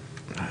now.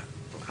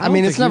 I don't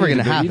mean, it's think you never need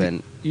going to to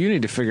happen. You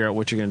need to figure out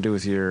what you're going to do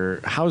with your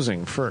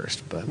housing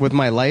first. But With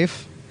my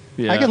life,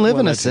 yeah, I can live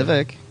in a that's it.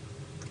 Civic.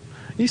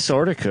 You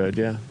sort of could,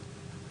 yeah.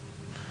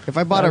 If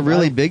I bought a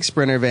really big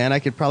Sprinter van, I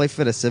could probably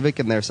fit a Civic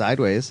in there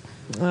sideways.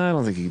 I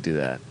don't think you could do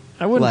that.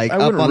 I wouldn't. Like, I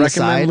up wouldn't on the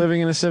recommend side?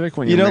 living in a Civic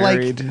when You you're know, like-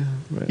 married.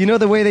 but- You know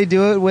the way they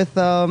do it with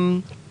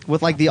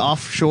like the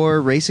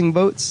offshore racing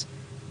boats?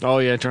 Oh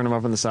yeah, turn them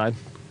up on the side.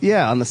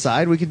 Yeah, on the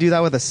side. We could do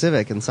that with a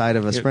Civic inside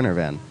of a Yeah. Sprinter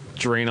van.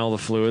 Drain all the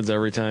fluids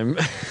every time.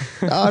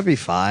 Oh, it'd be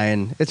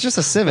fine. It's just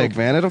a Civic,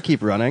 man. It'll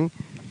keep running.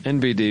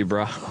 NBD,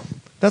 bro.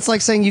 That's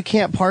like saying you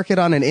can't park it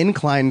on an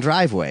incline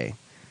driveway.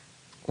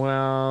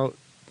 Well,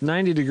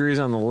 90 degrees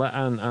on the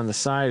on the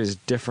side is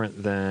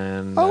different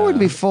than. Oh, it wouldn't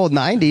be full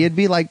 90. It'd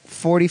be like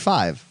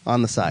 45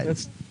 on the side.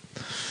 That's.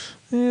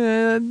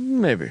 Yeah,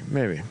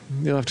 maybe.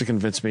 You'll have to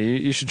convince me.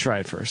 You should try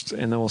it first,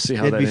 and then we'll see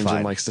how It'd that be engine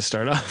fine. likes to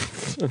start up.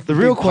 The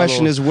real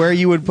question is where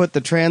you would put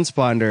the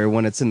transponder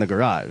when it's in the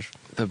garage.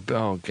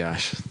 Oh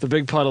gosh, the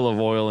big puddle of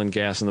oil and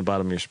gas in the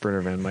bottom of your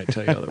Sprinter van might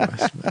tell you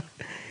otherwise. But-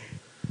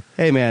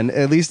 Hey, man,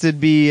 at least it'd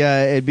be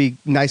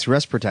nice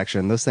rust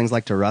protection. Those things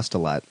like to rust a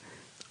lot.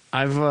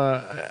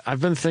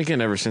 I've been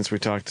thinking ever since we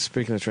talked.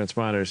 Speaking of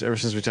transponders, ever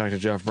since we talked to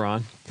Jeff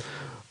Braun,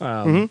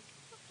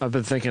 I've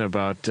been thinking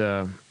about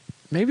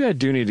maybe I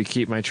do need to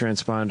keep my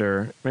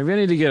transponder. Maybe I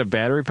need to get a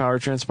battery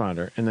powered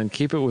transponder and then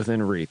keep it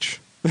within reach,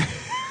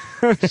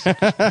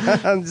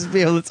 Just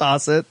be able to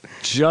toss it.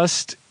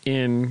 just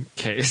in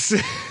case.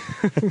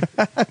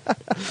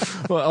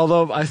 Well,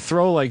 although I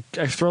throw like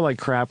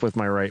crap with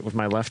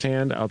my left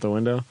hand out the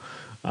window.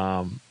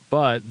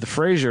 But the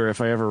Fraser,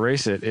 if I ever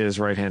race it, is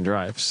right-hand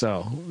drive,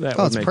 so that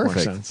would make perfect.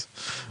 more sense.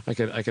 I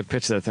could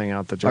pitch that thing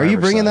out the Are driver's you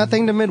bringing side. that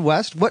thing to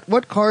Midwest?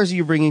 What cars are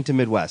you bringing to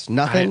Midwest?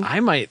 Nothing. I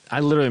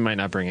literally might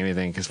not bring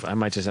anything because I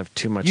might just have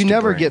too much. You to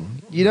never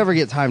bring. you never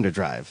get time to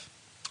drive.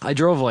 I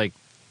drove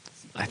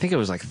I think it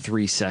was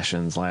 3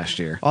 sessions last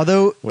year.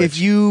 Although, if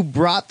you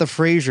brought the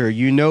Fraser,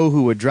 you know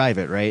who would drive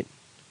it, right?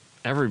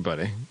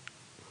 Everybody.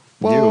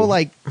 Well,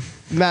 You.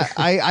 Matt,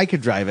 I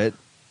could drive it.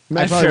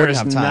 Matt I probably wouldn't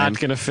Farah's have time. not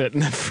going to fit in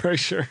the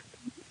Fraser.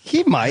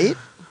 He might.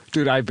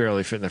 Dude, I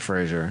barely fit in the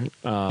Fraser.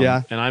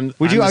 Yeah. And I'm.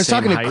 Would I'm you? the I was same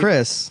talking to height.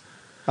 Chris.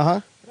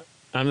 I'm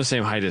the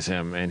same height as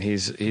him, and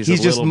he's He's a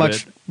just little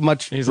much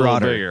bit, he's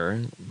broader. a little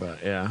bigger,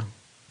 but yeah.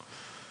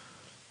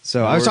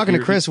 So I was talking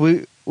to Chris.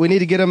 We need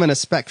to get him in a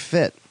spec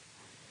fit.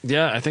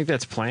 Yeah, I think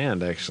that's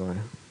planned actually.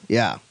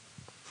 Yeah.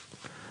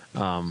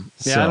 Yeah,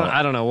 So-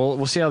 I don't know.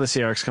 We'll see how the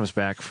CRX comes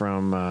back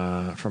from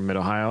Mid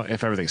Ohio.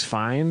 If everything's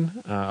fine,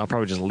 I'll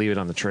probably just leave it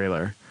on the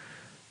trailer.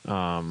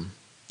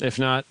 If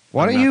not,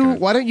 Why I'm don't not you gonna-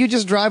 Why don't you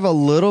just drive a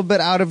little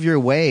bit out of your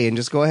way and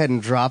just go ahead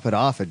and drop it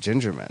off at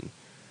Gingerman?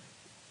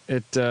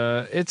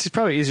 It's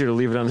probably easier to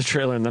leave it on the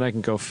trailer, and then I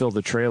can go fill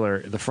the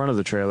front of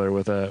the trailer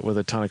with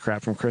a ton of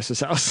crap from Chris's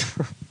house.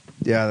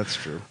 Yeah, that's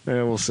true.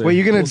 Yeah, we'll see. Wait,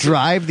 you're gonna We'll see.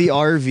 drive the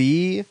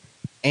RV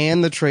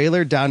and the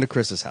trailer down to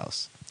Chris's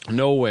house?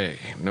 No way.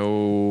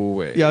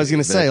 Yeah, I was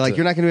gonna say,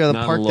 you're not gonna be able to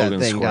not park in that Logan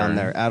thing Square. down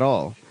there at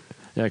all.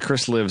 Yeah,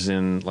 Chris lives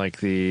in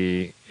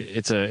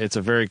it's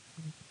a very,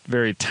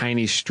 very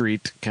tiny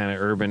street kind of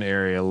urban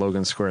area,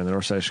 Logan Square in the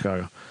north side of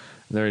Chicago.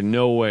 There is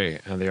no way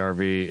the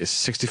RV is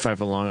 65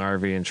 foot long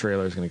RV and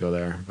trailer is going to go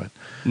there. But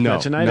No,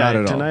 tonight not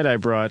at all. tonight I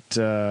brought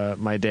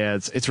my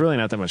dad's. It's really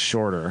not that much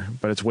shorter,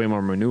 but it's way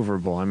more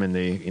maneuverable. I'm in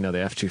the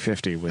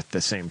F-250 with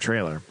the same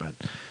trailer, but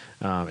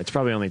it's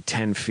probably only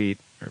 10 feet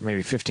or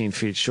maybe 15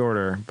 feet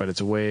shorter, but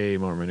it's way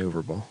more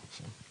maneuverable.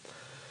 So.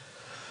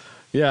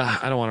 Yeah,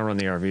 I don't want to run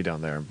the RV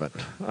down there, but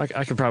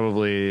I could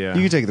probably You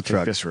could take the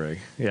truck. this rig.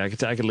 Yeah, I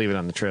could leave it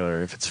on the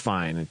trailer if it's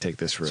fine and take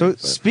this rig. So but-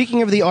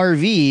 speaking of the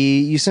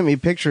RV, you sent me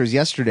pictures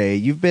yesterday.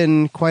 You've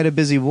been quite a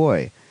busy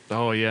boy.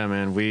 Oh yeah,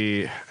 man.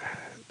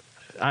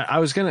 I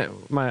was gonna.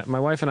 My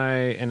wife and I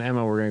and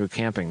Emma were gonna go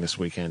camping this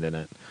weekend in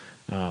it.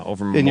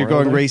 Over Memorial And you're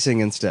going Day. racing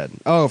instead.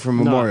 Oh, for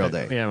Memorial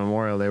Day. Yeah,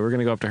 Memorial Day. We're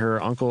gonna go up to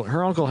her uncle.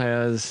 Her uncle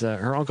has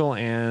her uncle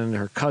and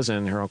her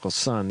cousin, her uncle's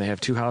son. They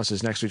have 2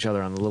 houses next to each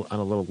other on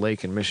a little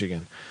lake in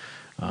Michigan.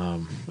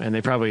 And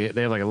they have like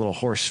a little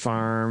horse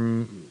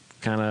farm,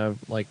 kind of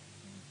like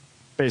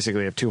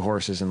basically have 2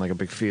 horses in like a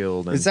big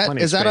field. And Is that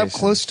plenty of up space.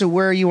 close to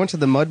where you went to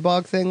the mud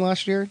bog thing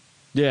last year?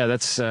 Yeah,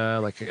 that's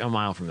like a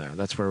mile from there.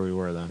 That's where we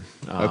were then.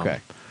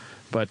 Okay.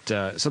 But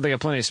so they got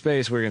plenty of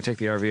space. We're going to take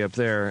the RV up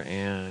there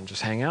and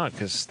just hang out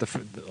because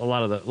a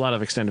lot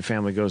of extended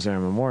family goes there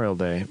on Memorial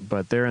Day.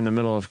 But they're in the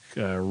middle of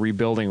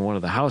rebuilding one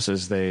of the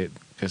houses. They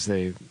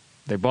bought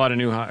they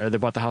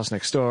bought the house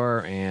next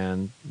door,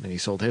 and then he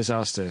sold his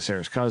house to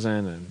Sarah's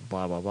cousin, and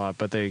blah blah blah.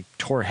 But they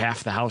tore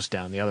half the house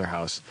down, the other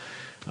house.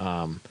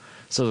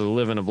 So they're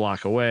living a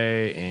block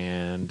away,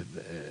 and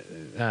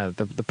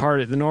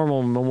the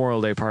normal Memorial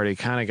Day party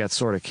kind of got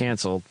sort of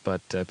canceled, but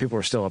people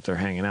were still up there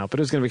hanging out. But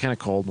it was going to be kind of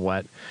cold and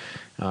wet.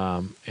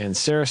 And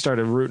Sarah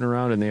started rooting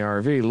around in the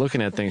RV,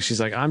 looking at things. She's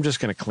like, "I'm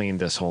just going to clean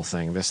this whole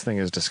thing. This thing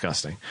is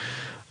disgusting."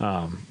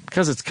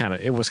 Because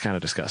it was kind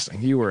of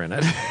disgusting. You were in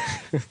it.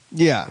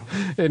 Yeah.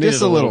 It needed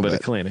Just a little bit bit.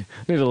 of cleaning.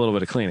 Needed a little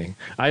bit of cleaning.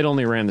 I'd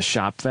only ran the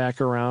shop vac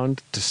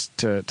around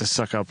to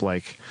suck up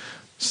like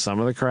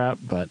some of the crap,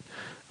 but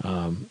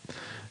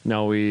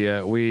no,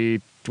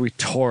 we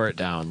tore it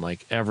down.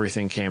 Like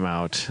everything came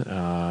out.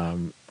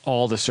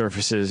 All the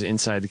surfaces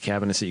inside the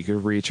cabinets that you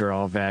could reach are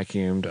all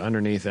vacuumed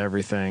underneath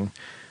everything.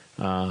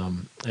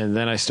 And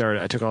then I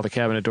took all the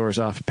cabinet doors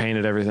off,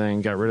 painted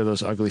everything, got rid of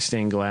those ugly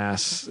stained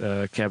glass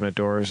cabinet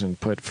doors, and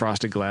put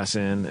frosted glass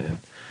in.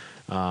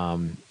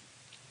 And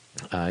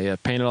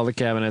painted all the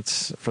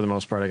cabinets for the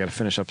most part. I got to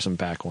finish up some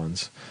back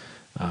ones.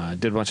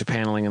 Did a bunch of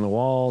paneling in the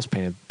walls,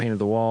 painted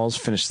the walls,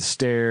 finished the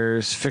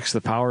stairs, fixed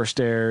the power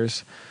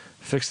stairs,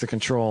 fixed the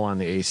control on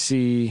the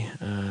AC,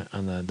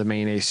 on the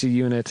main AC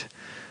unit,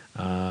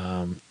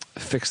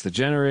 fixed the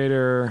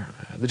generator.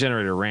 The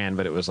generator ran,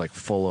 but it was like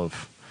full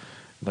of,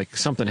 like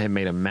something had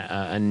made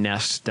a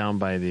nest down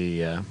by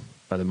the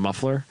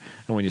muffler,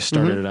 and when you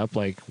started it up,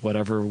 like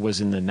whatever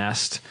was in the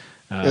nest,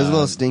 It was a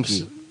little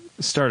stinky.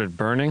 started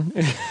burning.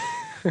 It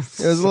was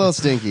a little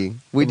stinky.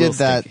 We did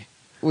that. Stinky.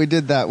 We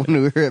did that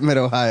when we were at Mid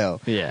Ohio.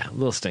 Yeah, a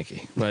little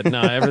stinky, but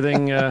no,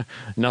 everything,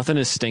 nothing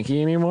is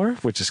stinky anymore,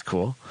 which is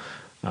cool.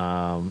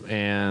 I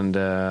ran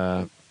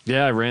the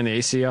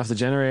AC off the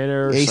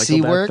generator. AC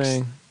cycled that works?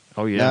 thing.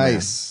 Oh yeah, man.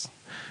 Nice.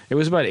 It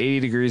was about 80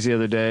 degrees the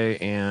other day,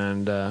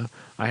 and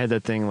I had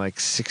that thing like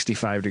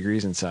 65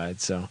 degrees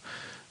inside. So,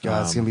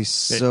 God, it's gonna be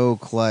so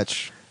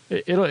clutch.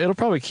 It'll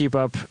probably keep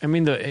up. I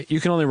mean, you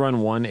can only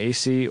run one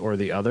AC or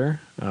the other.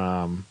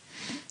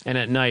 And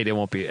at night, it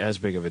won't be as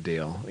big of a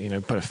deal. You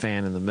know, put a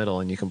fan in the middle,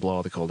 and you can blow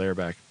all the cold air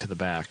back to the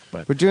back.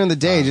 But During the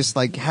day, just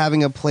like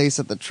having a place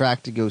at the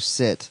track to go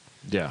sit,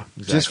 yeah,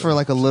 exactly. just for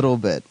like a little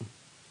bit.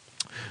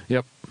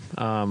 Yep.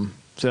 So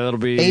that'll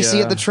be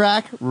AC at the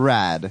track,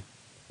 rad.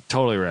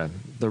 Totally rad.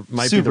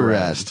 Might Super be the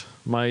rad. raddest.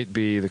 Might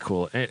be the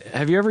cool.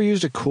 Have you ever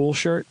used a cool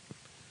shirt?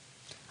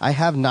 I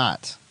have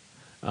not.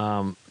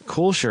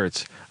 Cool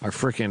shirts are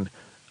freaking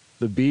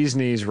the bee's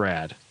knees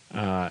rad.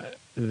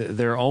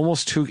 They're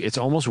almost too. It's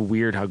almost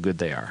weird how good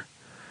they are.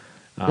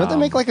 Don't they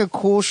make like a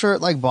cool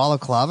shirt like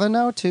balaclava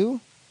now too?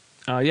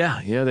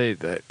 Yeah. They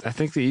I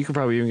think that you could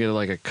probably even get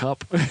like a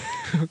cup,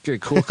 get a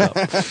cool cup,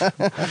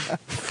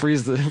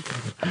 freeze the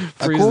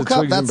Cool cup?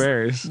 twigs and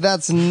berries.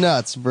 That's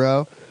nuts,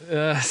 bro.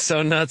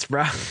 So nuts,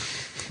 bro.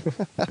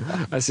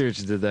 I see what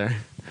you did there.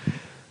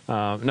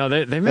 No,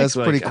 they make That's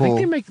like, pretty cool.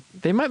 I think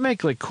they might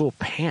make like cool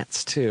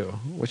pants too,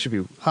 which would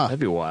be that'd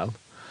be wild.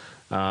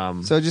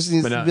 So it just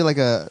needs to be like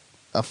a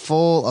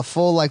full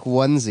like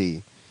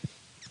onesie.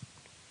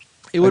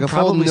 It like would a full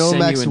probably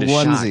send Nomex you into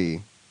onesie.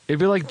 shock. It'd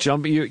be like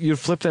jumping. You'd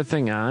flip that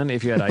thing on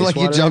if you had ice Like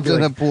water. you jumped It'd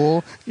be in like, a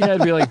pool. Yeah,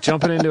 it'd be like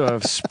jumping into a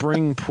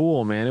spring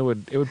pool, man.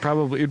 It'd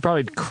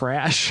probably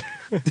crash.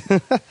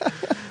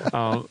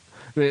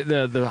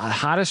 The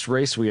hottest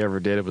race we ever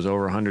did, it was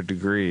over 100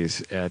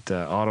 degrees at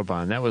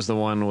Autobahn. That was the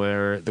one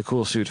where the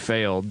cool suit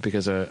failed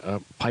because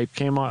a pipe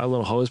came off, a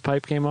little hose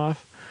pipe came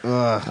off.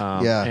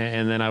 Yeah.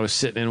 And then I was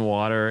sitting in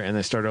water, and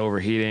they started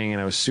overheating,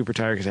 and I was super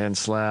tired because I hadn't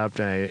slept,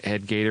 and I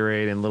had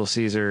Gatorade and Little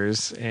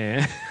Caesars,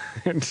 and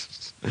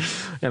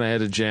and I had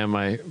to jam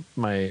my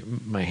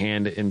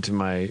hand into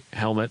my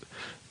helmet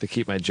to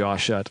keep my jaw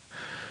shut.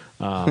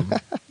 That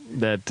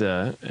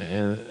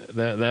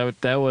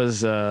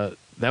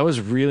was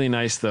really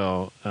nice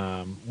though.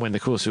 When the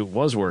cool suit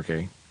was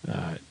working,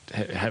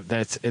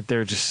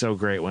 they're just so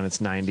great when it's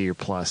 90 or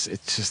plus.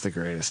 It's just the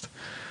greatest.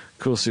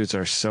 Cool suits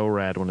are so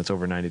rad when it's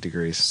over 90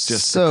 degrees.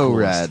 Just so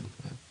rad.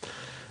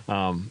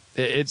 You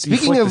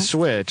flick the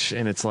switch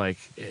and it's like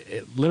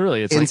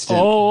literally it's instant.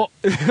 Like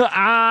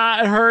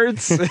it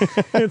hurts.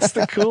 It's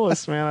the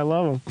coolest, man. I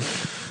love them.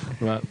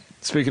 But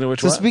speaking of which,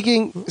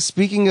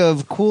 speaking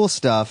of cool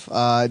stuff,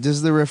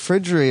 does the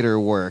refrigerator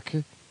work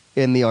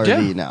in the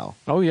RV now?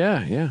 Oh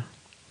yeah.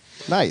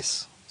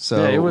 Nice.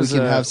 So we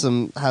can have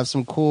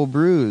some cool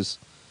brews.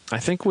 I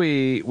think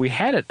we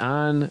had it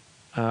on.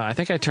 I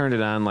think I turned it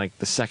on like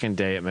the second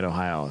day at Mid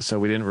Ohio, so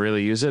we didn't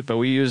really use it, but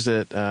we used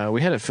it.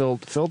 We had it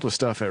filled with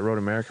stuff at Road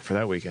America for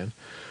that weekend.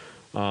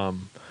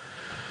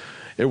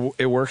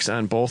 It works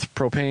on both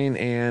propane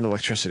and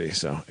electricity,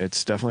 so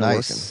it's definitely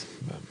nice.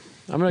 working.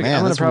 I'm gonna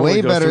that's probably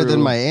way go better through,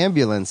 than my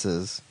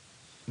ambulances.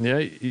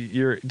 Yeah,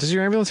 does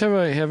your ambulance have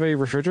a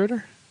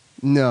refrigerator?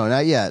 No,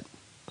 not yet.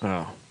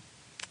 Oh,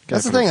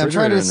 that's the thing. I'm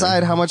trying to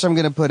decide how much I'm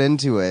going to put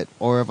into it,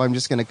 or if I'm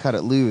just going to cut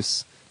it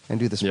loose and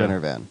do the Sprinter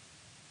van.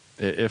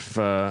 If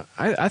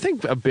I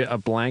think a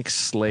blank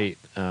slate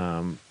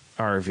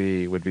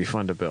RV would be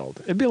fun to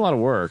build. It'd be a lot of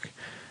work.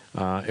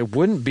 It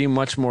wouldn't be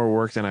much more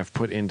work than I've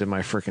put into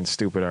my freaking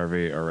stupid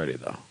RV already,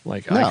 though.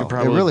 Like I could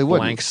probably it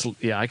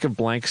really I could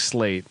blank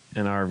slate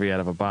an RV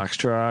out of a box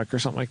truck or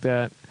something like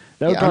that.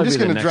 That would probably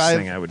be the next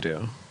thing I would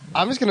do.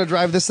 I'm just going to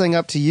drive this thing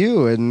up to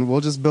you, and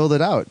we'll just build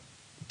it out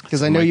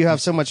because I know you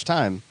have so much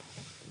time.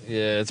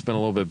 Yeah, it's been a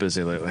little bit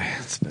busy lately.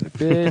 It's been a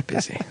bit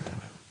busy.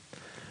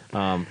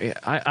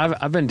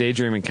 I've been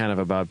daydreaming kind of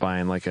about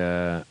buying like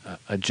a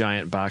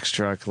giant box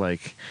truck,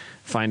 like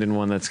finding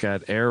one that's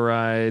got air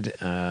ride,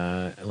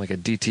 like a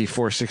DT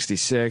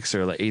 466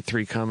 or like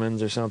 8.3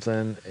 Cummins or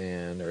something,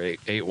 or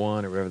 8.1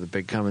 or whatever the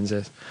big Cummins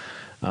is.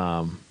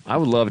 I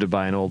would love to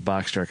buy an old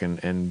box truck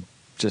and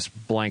just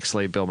blank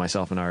slate build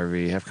myself an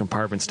RV, have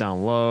compartments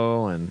down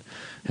low, and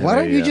why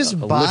don't you just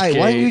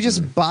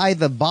buy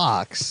the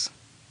box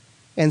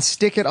and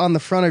stick it on the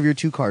front of your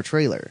 2-car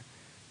trailer?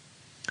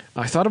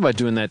 I thought about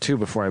doing that too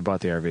before I bought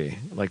the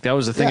RV. Like that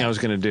was the thing I was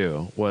going to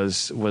do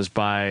was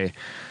buy,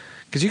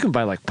 because you can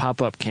buy like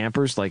pop-up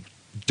campers like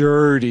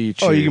dirty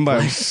cheap. Oh, you can buy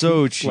them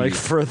so cheap, like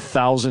for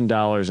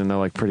 $1,000, and they're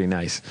like pretty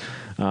nice.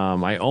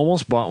 I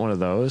almost bought one of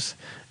those,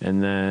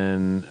 and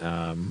then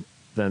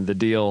the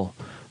deal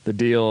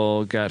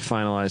got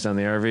finalized on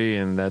the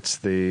RV, and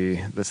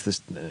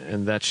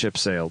that ship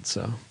sailed.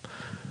 So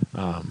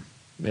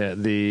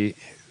the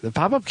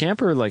pop-up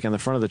camper, like on the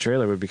front of the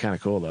trailer, would be kind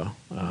of cool, though.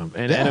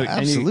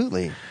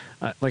 Absolutely.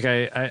 Like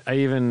I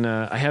even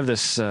I have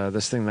this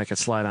thing that could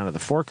slide onto the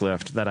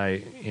forklift that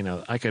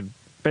I could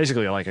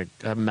basically like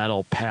a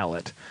metal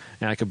pallet,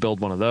 and I could build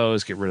one of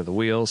those, get rid of the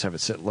wheels, have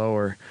it sit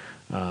lower,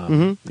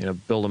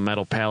 build a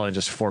metal pallet, and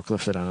just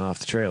forklift it on and off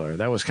the trailer.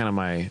 That was kind of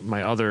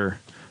my other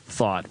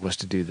thought, was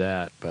to do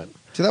that, but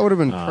so that would have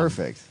been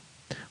perfect.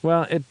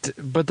 Well,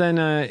 but then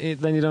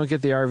you don't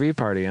get the RV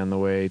party on the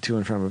way to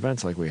and from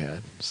events like we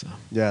had. So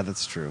yeah,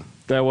 that's true.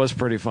 That was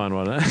pretty fun,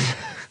 wasn't it?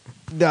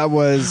 That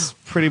was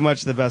pretty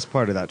much the best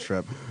part of that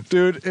trip,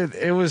 dude.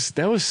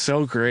 That was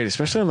so great,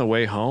 especially on the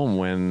way home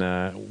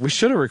when we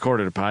should have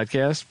recorded a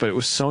podcast, but it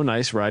was so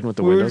nice riding with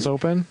the windows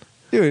open.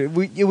 Dude,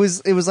 it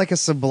was like a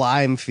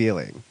sublime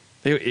feeling.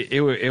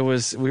 It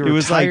was. We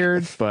were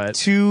tired, like but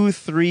 2,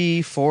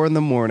 3, 4 in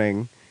the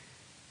morning.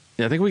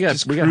 Yeah, I think we got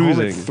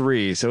home at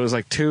 3, so it was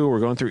like 2. We're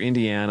going through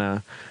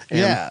Indiana.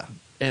 And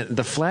and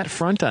the flat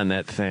front on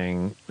that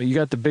thing, you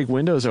got the big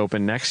windows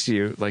open next to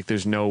you, like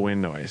there's no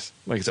wind noise.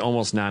 Like it's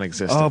almost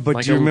non-existent. Oh, but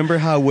like do you remember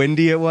how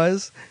windy it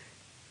was?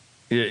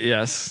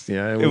 Yes.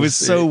 Yeah. It was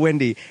so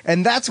windy.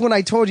 And that's when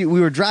I told you we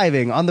were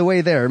driving on the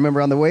way there.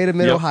 Remember, on the way to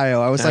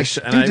Mid-Ohio, I was dude,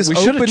 just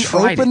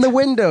open the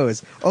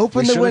windows.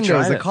 Open the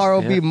windows. The car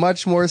will be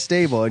much more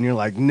stable. And you're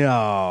like,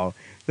 no,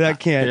 that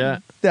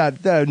can't.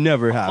 That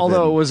never happened.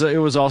 Although it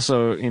was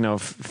also,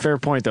 fair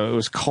point though. It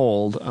was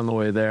cold on the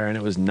way there, and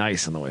it was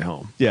nice on the way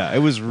home. Yeah, it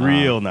was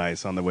real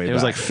nice on the way back. It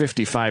was like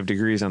 55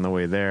 degrees on the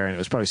way there, and it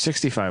was probably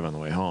 65 on the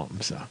way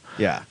home. So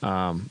yeah.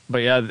 But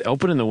yeah,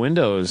 opening the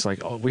windows,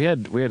 like we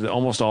had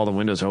almost all the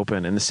windows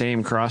open, and the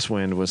same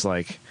crosswind was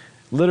like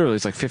literally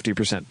it's like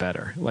 50%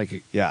 better.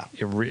 Like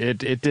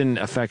it didn't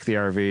affect the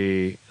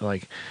RV,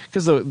 like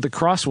because the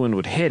crosswind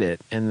would hit it,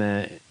 and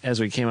then as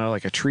we came out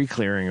like a tree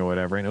clearing or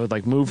whatever, and it would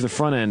like move the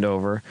front end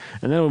over,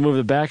 and then it would move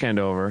the back end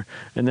over,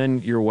 and then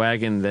you're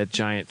wagging that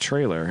giant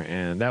trailer,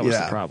 and that was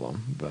the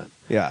problem. But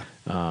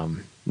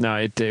no,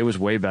 it was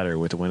way better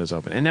with the windows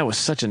open, and that was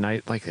such a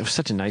night. Like it was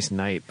such a nice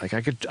night. Like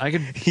I could.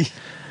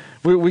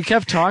 We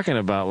kept talking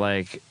about,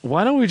 like,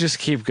 why don't we just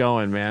keep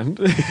going, man?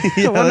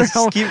 Let's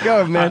just keep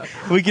going, man.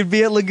 We could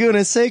be at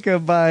Laguna Seca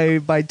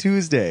by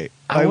Tuesday.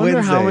 I wonder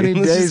Wednesday. how many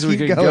days we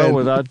could go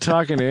without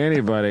talking to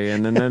anybody,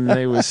 and then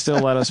they would still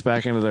let us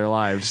back into their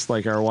lives,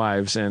 like our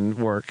wives and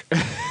work.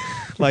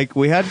 Like,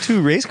 we had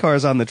 2 race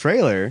cars on the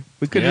trailer.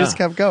 We could have just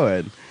kept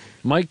going.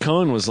 Mike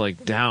Cohn was,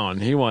 like, down.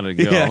 He wanted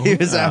to go. Yeah, he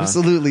was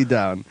absolutely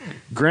down.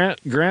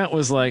 Grant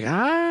was like,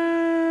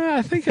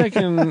 I think I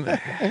can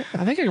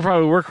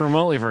probably work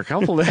remotely for a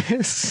couple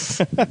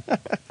days.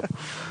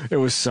 It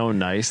was so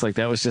nice. Like,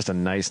 that was just a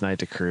nice night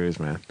to cruise,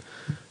 man.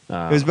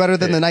 It was better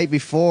than the night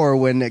before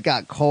when it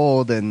got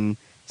cold and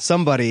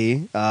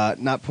somebody,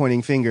 not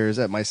pointing fingers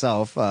at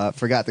myself,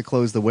 forgot to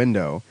close the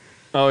window.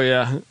 Oh,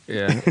 yeah.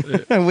 Yeah.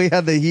 And we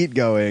had the heat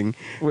going,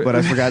 but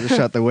I forgot to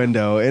shut the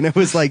window, and it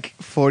was like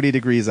 40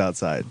 degrees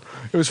outside.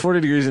 It was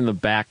 40 degrees in the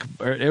back.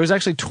 It was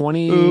actually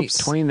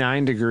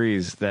 29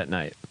 degrees that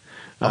night.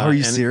 Are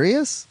you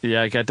serious?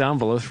 Yeah, it got down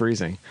below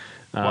freezing.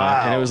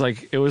 Wow. And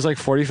it was like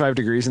 45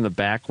 degrees in the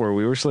back where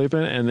we were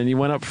sleeping, and then you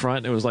went up front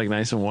and it was like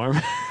nice and warm.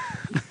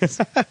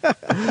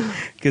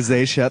 Because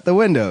they shut the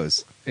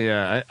windows.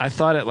 Yeah, I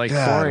thought at like 4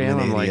 a.m.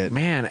 I'm like,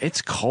 man,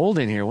 it's cold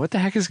in here. What the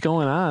heck is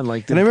going on?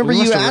 Like, and I remember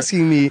you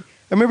asking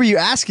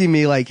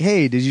me like,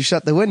 hey, did you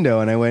shut the window?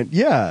 And I went,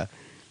 yeah.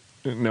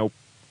 Nope.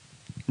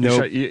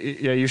 Nope.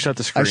 You shut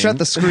the screen. I shut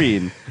the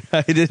screen.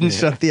 I didn't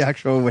shut the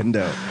actual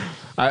window.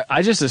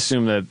 I just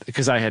assumed that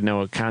because I had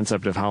no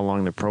concept of how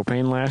long the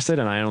propane lasted,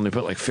 and I only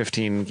put like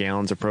 15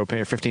 gallons of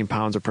propane or 15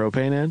 pounds of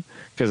propane in,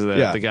 because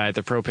the guy at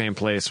the propane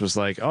place was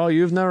like, "Oh,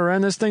 you've never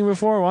ran this thing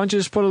before? Why don't you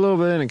just put a little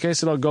bit in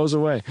case it all goes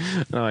away?"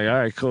 And I'm like, "All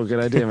right, cool,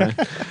 good idea, man."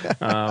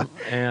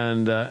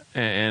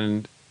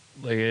 And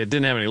like it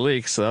didn't have any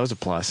leaks, so that was a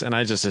plus. And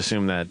I just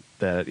assumed that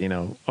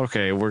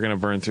okay, we're gonna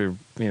burn through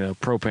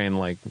propane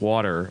like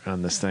water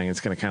on this thing. It's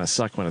gonna kind of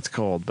suck when it's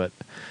cold, but.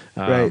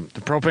 The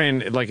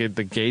propane,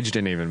 the gauge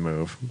didn't even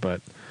move,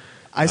 but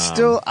I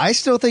still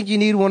think you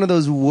need one of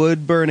those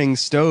wood burning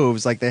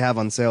stoves like they have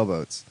on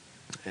sailboats.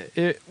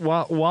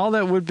 While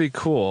that would be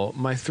cool,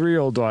 my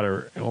 3-year-old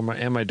daughter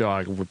and my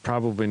dog would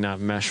probably not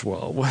mesh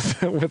well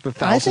with the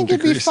 1,000. I think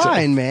it'd be stove.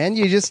 fine, man.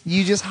 You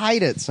just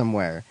hide it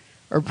somewhere,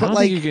 or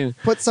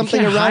put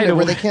something around it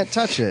where they can't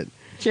touch it.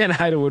 You can't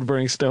hide a wood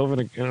burning stove in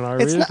an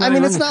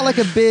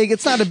RV.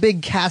 It's not a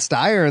big cast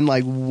iron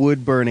like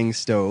wood burning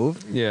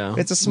stove. Yeah,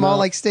 it's a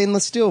small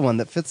stainless steel one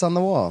that fits on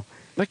the wall.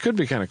 That could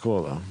be kind of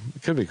cool though.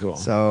 It could be cool.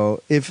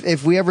 So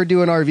if we ever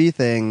do an RV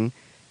thing,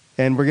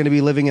 and we're going to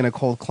be living in a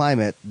cold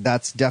climate,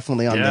 that's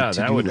definitely on the to-do list.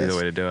 Yeah, that would be the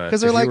way to do it.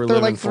 Because they're like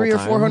 $300 or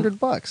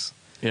 $400.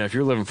 Yeah, if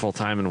you're living full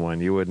time in one,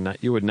 you would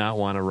not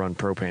want to run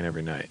propane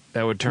every night.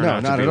 That would turn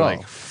out to be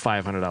like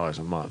 $500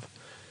 a month.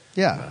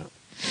 Yeah.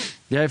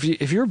 Yeah,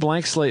 if you're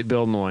blank slate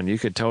building one, you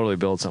could totally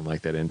build something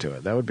like that into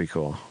it. That would be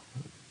cool.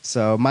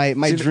 So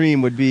my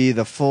dream would be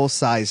the full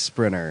size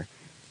Sprinter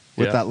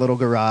with that little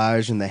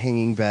garage and the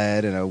hanging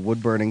bed and a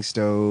wood burning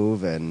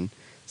stove and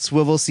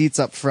swivel seats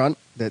up front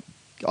that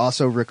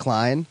also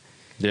recline.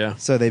 Yeah.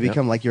 So they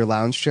become like your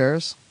lounge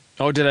chairs.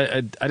 Oh, I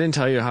didn't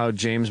tell you how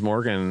James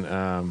Morgan,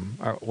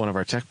 one of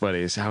our tech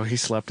buddies, how he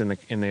slept in the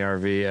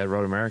RV at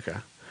Road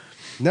America.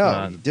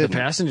 No, he didn't. The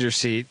passenger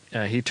seat,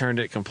 he turned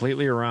it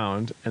completely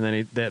around, and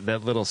then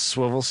that little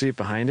swivel seat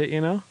behind it,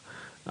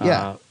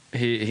 Yeah.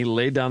 He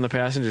laid down the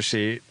passenger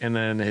seat, and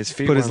then his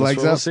feet put were his on the legs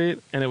swivel up. seat,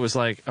 and it was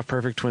like a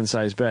perfect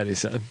twin-size bed, he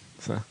said.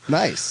 So,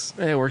 nice.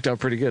 It worked out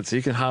pretty good. So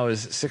you can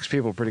house 6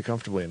 people pretty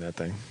comfortably in that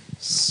thing.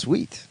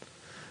 Sweet.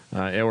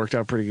 It worked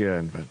out pretty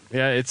good. But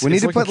yeah, we need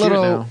to put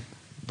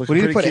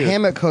cute.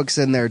 hammock hooks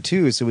in there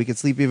too, so we could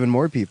sleep even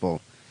more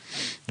people.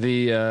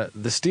 The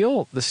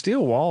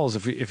steel walls,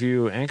 if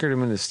you anchored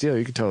them in the steel,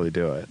 you could totally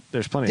do it.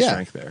 There's plenty of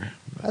strength there.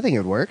 I think it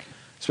would work,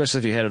 especially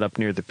if you had it up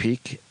near the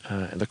peak,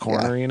 the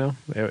corner.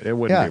 It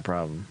wouldn't be a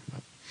problem.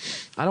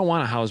 I don't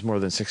want to house more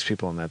than 6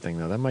 people in that thing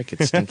though. That might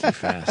get stinky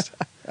fast.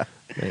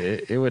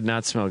 It would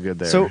not smell good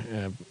there. So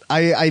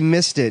I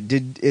missed it.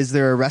 Is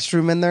there a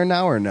restroom in there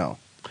now or no?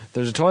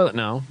 There's a toilet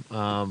now.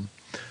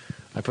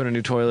 I put a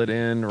new toilet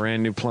in,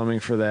 ran new plumbing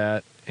for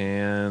that,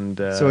 and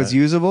so it's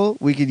usable.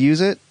 We could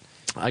use it.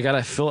 I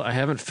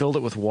haven't filled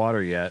it with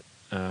water yet.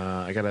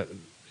 I gotta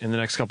in the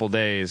next couple of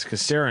days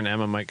because Sarah and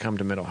Emma might come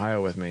to Mid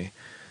Ohio with me.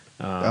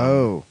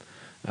 Sarah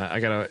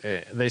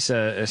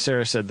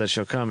said that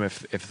she'll come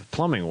if the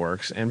plumbing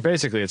works, and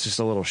basically it's just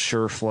a little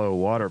SureFlow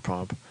water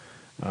pump.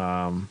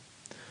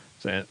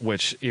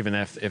 Which even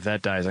if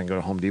that dies, I can go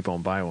to Home Depot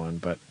and buy one.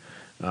 But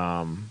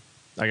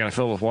I got to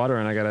fill it with water,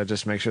 and I got to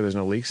just make sure there's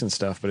no leaks and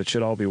stuff. But it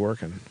should all be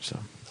working. So,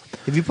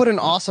 have you put an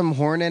awesome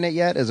horn in it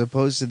yet, as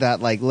opposed to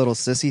that like little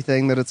sissy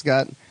thing that it's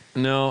got?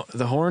 No,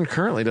 the horn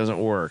currently doesn't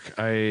work.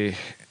 I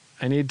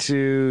need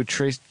to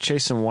chase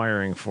some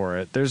wiring for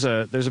it. There's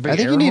a big. I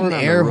think you need an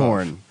air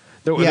horn.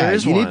 There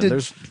is one.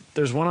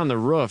 There's one on the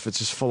roof. It's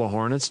just full of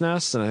hornets'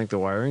 nests, and I think the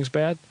wiring's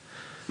bad.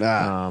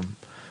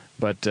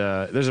 But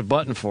there's a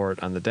button for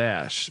it on the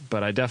dash.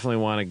 But I definitely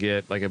want to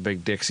get like a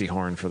big Dixie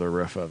horn for the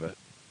roof of it.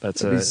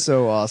 That'd be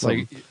so awesome.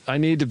 Like, I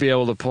need to be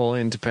able to pull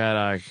into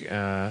paddock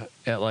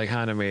at like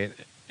Honda Meet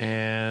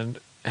and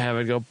have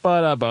it go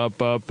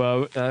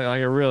ba-da-ba-ba-ba. Like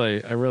I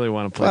really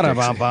want to play Dixie.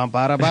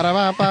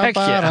 Heck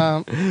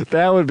yeah.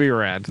 That would be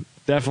rad.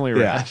 Definitely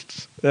rad.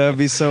 That would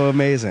be so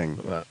amazing.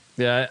 But,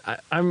 yeah,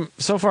 I'm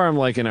so far I'm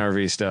liking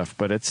RV stuff,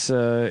 but it's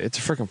a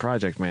freaking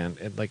project, man.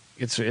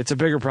 It's a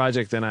bigger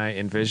project than I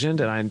envisioned,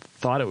 and I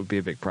thought it would be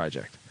a big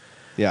project.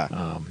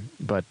 Yeah.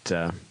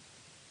 But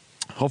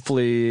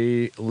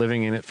hopefully,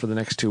 living in it for the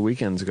next 2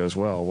 weekends goes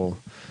well.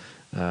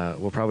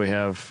 We'll probably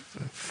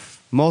have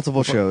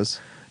multiple shows.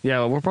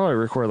 Yeah, we'll probably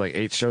record like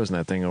 8 shows in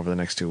that thing over the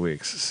next 2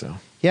 weeks. So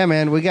yeah,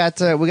 man, we got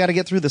to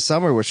get through the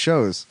summer with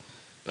shows.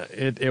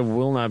 It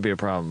will not be a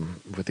problem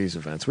with these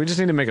events. We just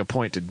need to make a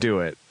point to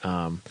do it.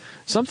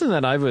 Something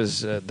that I've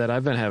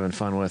been having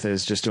fun with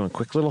is just doing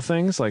quick little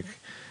things. Like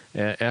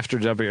after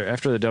the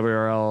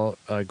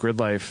WRL Grid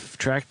Life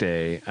track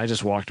day, I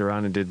just walked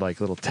around and did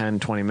like little 10,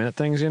 20-minute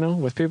things,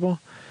 with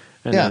people.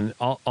 And then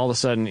all of a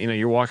sudden,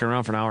 you're walking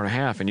around for an hour and a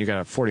half, and you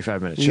got a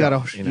 45-minute show.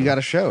 You got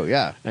a show,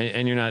 yeah.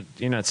 And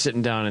you're not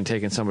sitting down and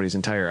taking somebody's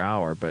entire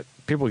hour, but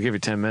people give you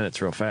 10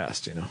 minutes real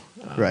fast,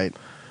 Right.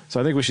 So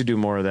I think we should do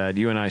more of that.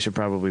 You and I should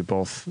probably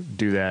both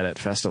do that at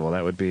festival.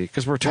 That would be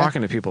because we're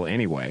talking to people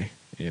anyway.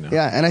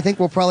 Yeah, and I think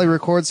we'll probably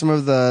record some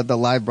of the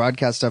live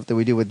broadcast stuff that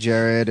we do with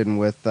Jared and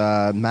with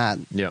Matt.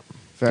 Yep.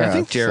 I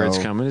think Jared's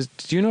coming.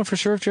 Do you know for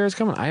sure if Jared's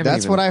coming?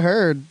 That's what I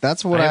heard.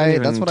 That's what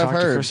I've heard.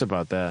 To Chris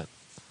about that.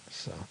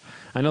 So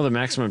I know the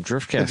Maximum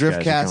Driftcast guys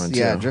are coming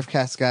too.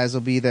 Driftcast guys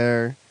will be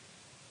there.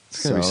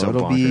 It's gonna be so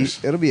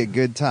bonkers. It'll be a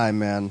good time,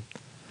 man.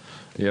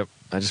 Yep.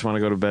 I just want to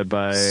go to bed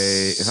by.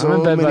 If I'm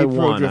in bed by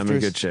 1, I'm in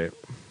good shape.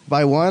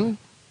 By 1?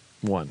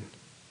 1.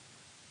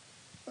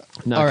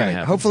 All right.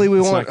 Hopefully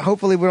we won't.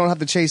 Hopefully we don't have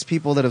to chase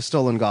people that have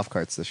stolen golf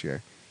carts this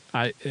year.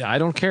 I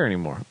don't care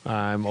anymore.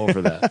 I'm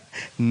over that.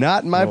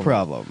 Not my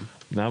problem.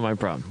 Not my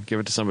problem. Give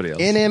it to somebody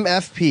else.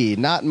 NMFP.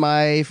 Not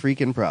my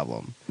freaking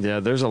problem.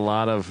 Yeah, there's a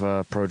lot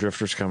of pro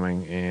drifters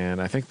coming,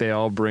 and I think they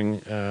all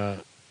bring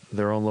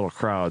their own little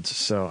crowds.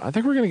 So I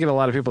think we're going to get a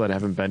lot of people that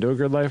haven't been to a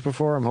Grid Life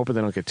before. I'm hoping they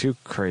don't get too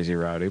crazy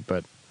rowdy,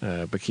 but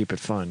keep it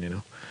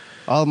fun,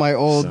 All of my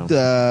old,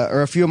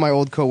 or a few of my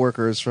old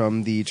coworkers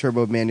from the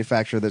turbo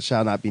manufacturer that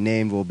shall not be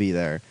named will be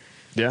there.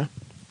 Yeah.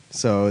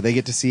 So they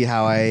get to see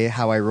how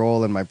I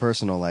roll in my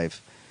personal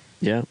life.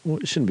 Yeah, well,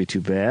 it shouldn't be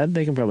too bad.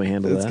 They can probably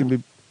handle that.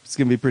 It's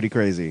gonna be pretty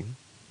crazy.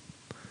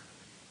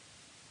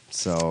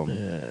 So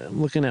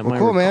I'm looking at my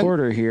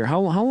recorder here. How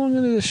long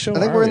into this show? I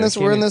think we're in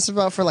this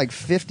about for like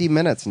 50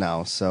 minutes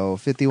now. So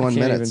 51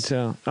 minutes.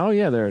 Can't even tell. Oh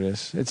yeah, there it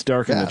is. It's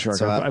dark in the truck.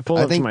 So I pulled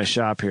up to my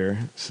shop here.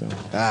 So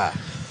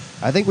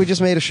I think we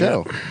just made a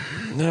show.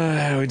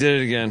 Yeah. We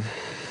did it again,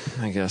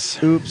 I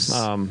guess. Oops.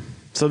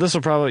 So this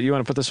will probably. You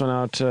want to put this one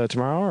out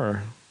tomorrow,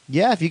 or?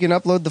 Yeah, if you can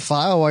upload the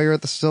file while you're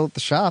still at the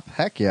shop,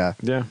 heck yeah.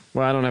 Yeah.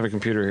 Well, I don't have a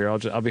computer here.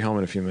 I'll be home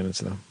in a few minutes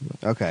though.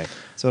 Okay.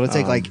 So it'll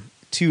take like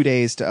 2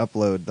 days to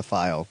upload the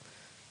file.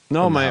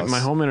 No, my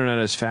home internet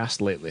is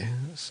fast lately.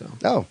 So.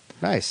 Oh,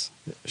 nice.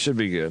 It should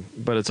be good,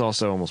 but it's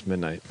also almost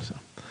midnight. So.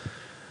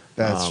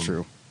 That's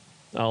true.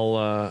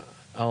 I'll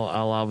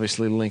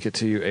obviously link it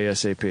to you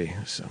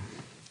ASAP. So.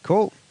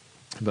 Cool.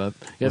 But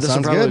yeah, this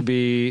will probably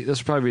be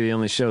the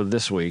only show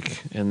this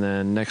week, and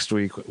then next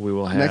week we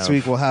will have. Next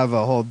week we'll have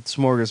a whole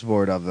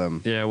smorgasbord of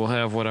them. Yeah, we'll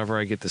have whatever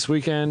I get this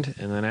weekend,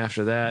 and then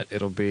after that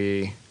it'll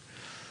be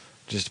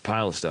just a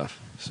pile of stuff.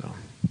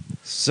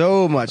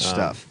 So much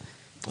stuff.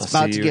 It's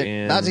about to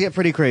get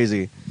pretty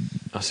crazy.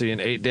 I'll see you in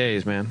 8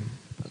 days, man.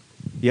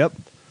 Yep.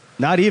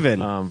 Not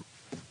even.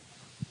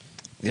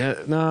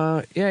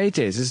 8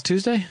 days. Is it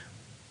Tuesday?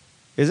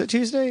 Is it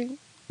Tuesday?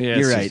 Yeah,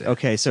 you're right. Tuesday.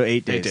 Okay, so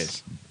 8 days. 8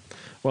 days.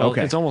 Well,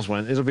 it's almost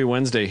Wednesday. It'll be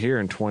Wednesday here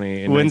in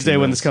 20. In Wednesday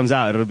when this comes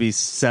out, it'll be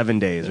 7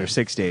 days or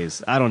 6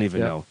 days. I don't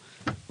even know.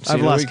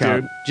 I've lost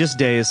count. Dude. Just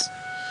days.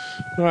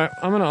 All right,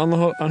 I'm gonna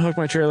unhook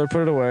my trailer,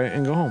 put it away,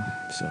 and go home.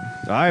 So.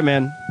 All right,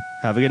 man.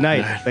 Have a good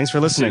night. Thanks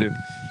for listening.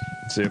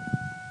 See you.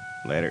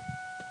 Later.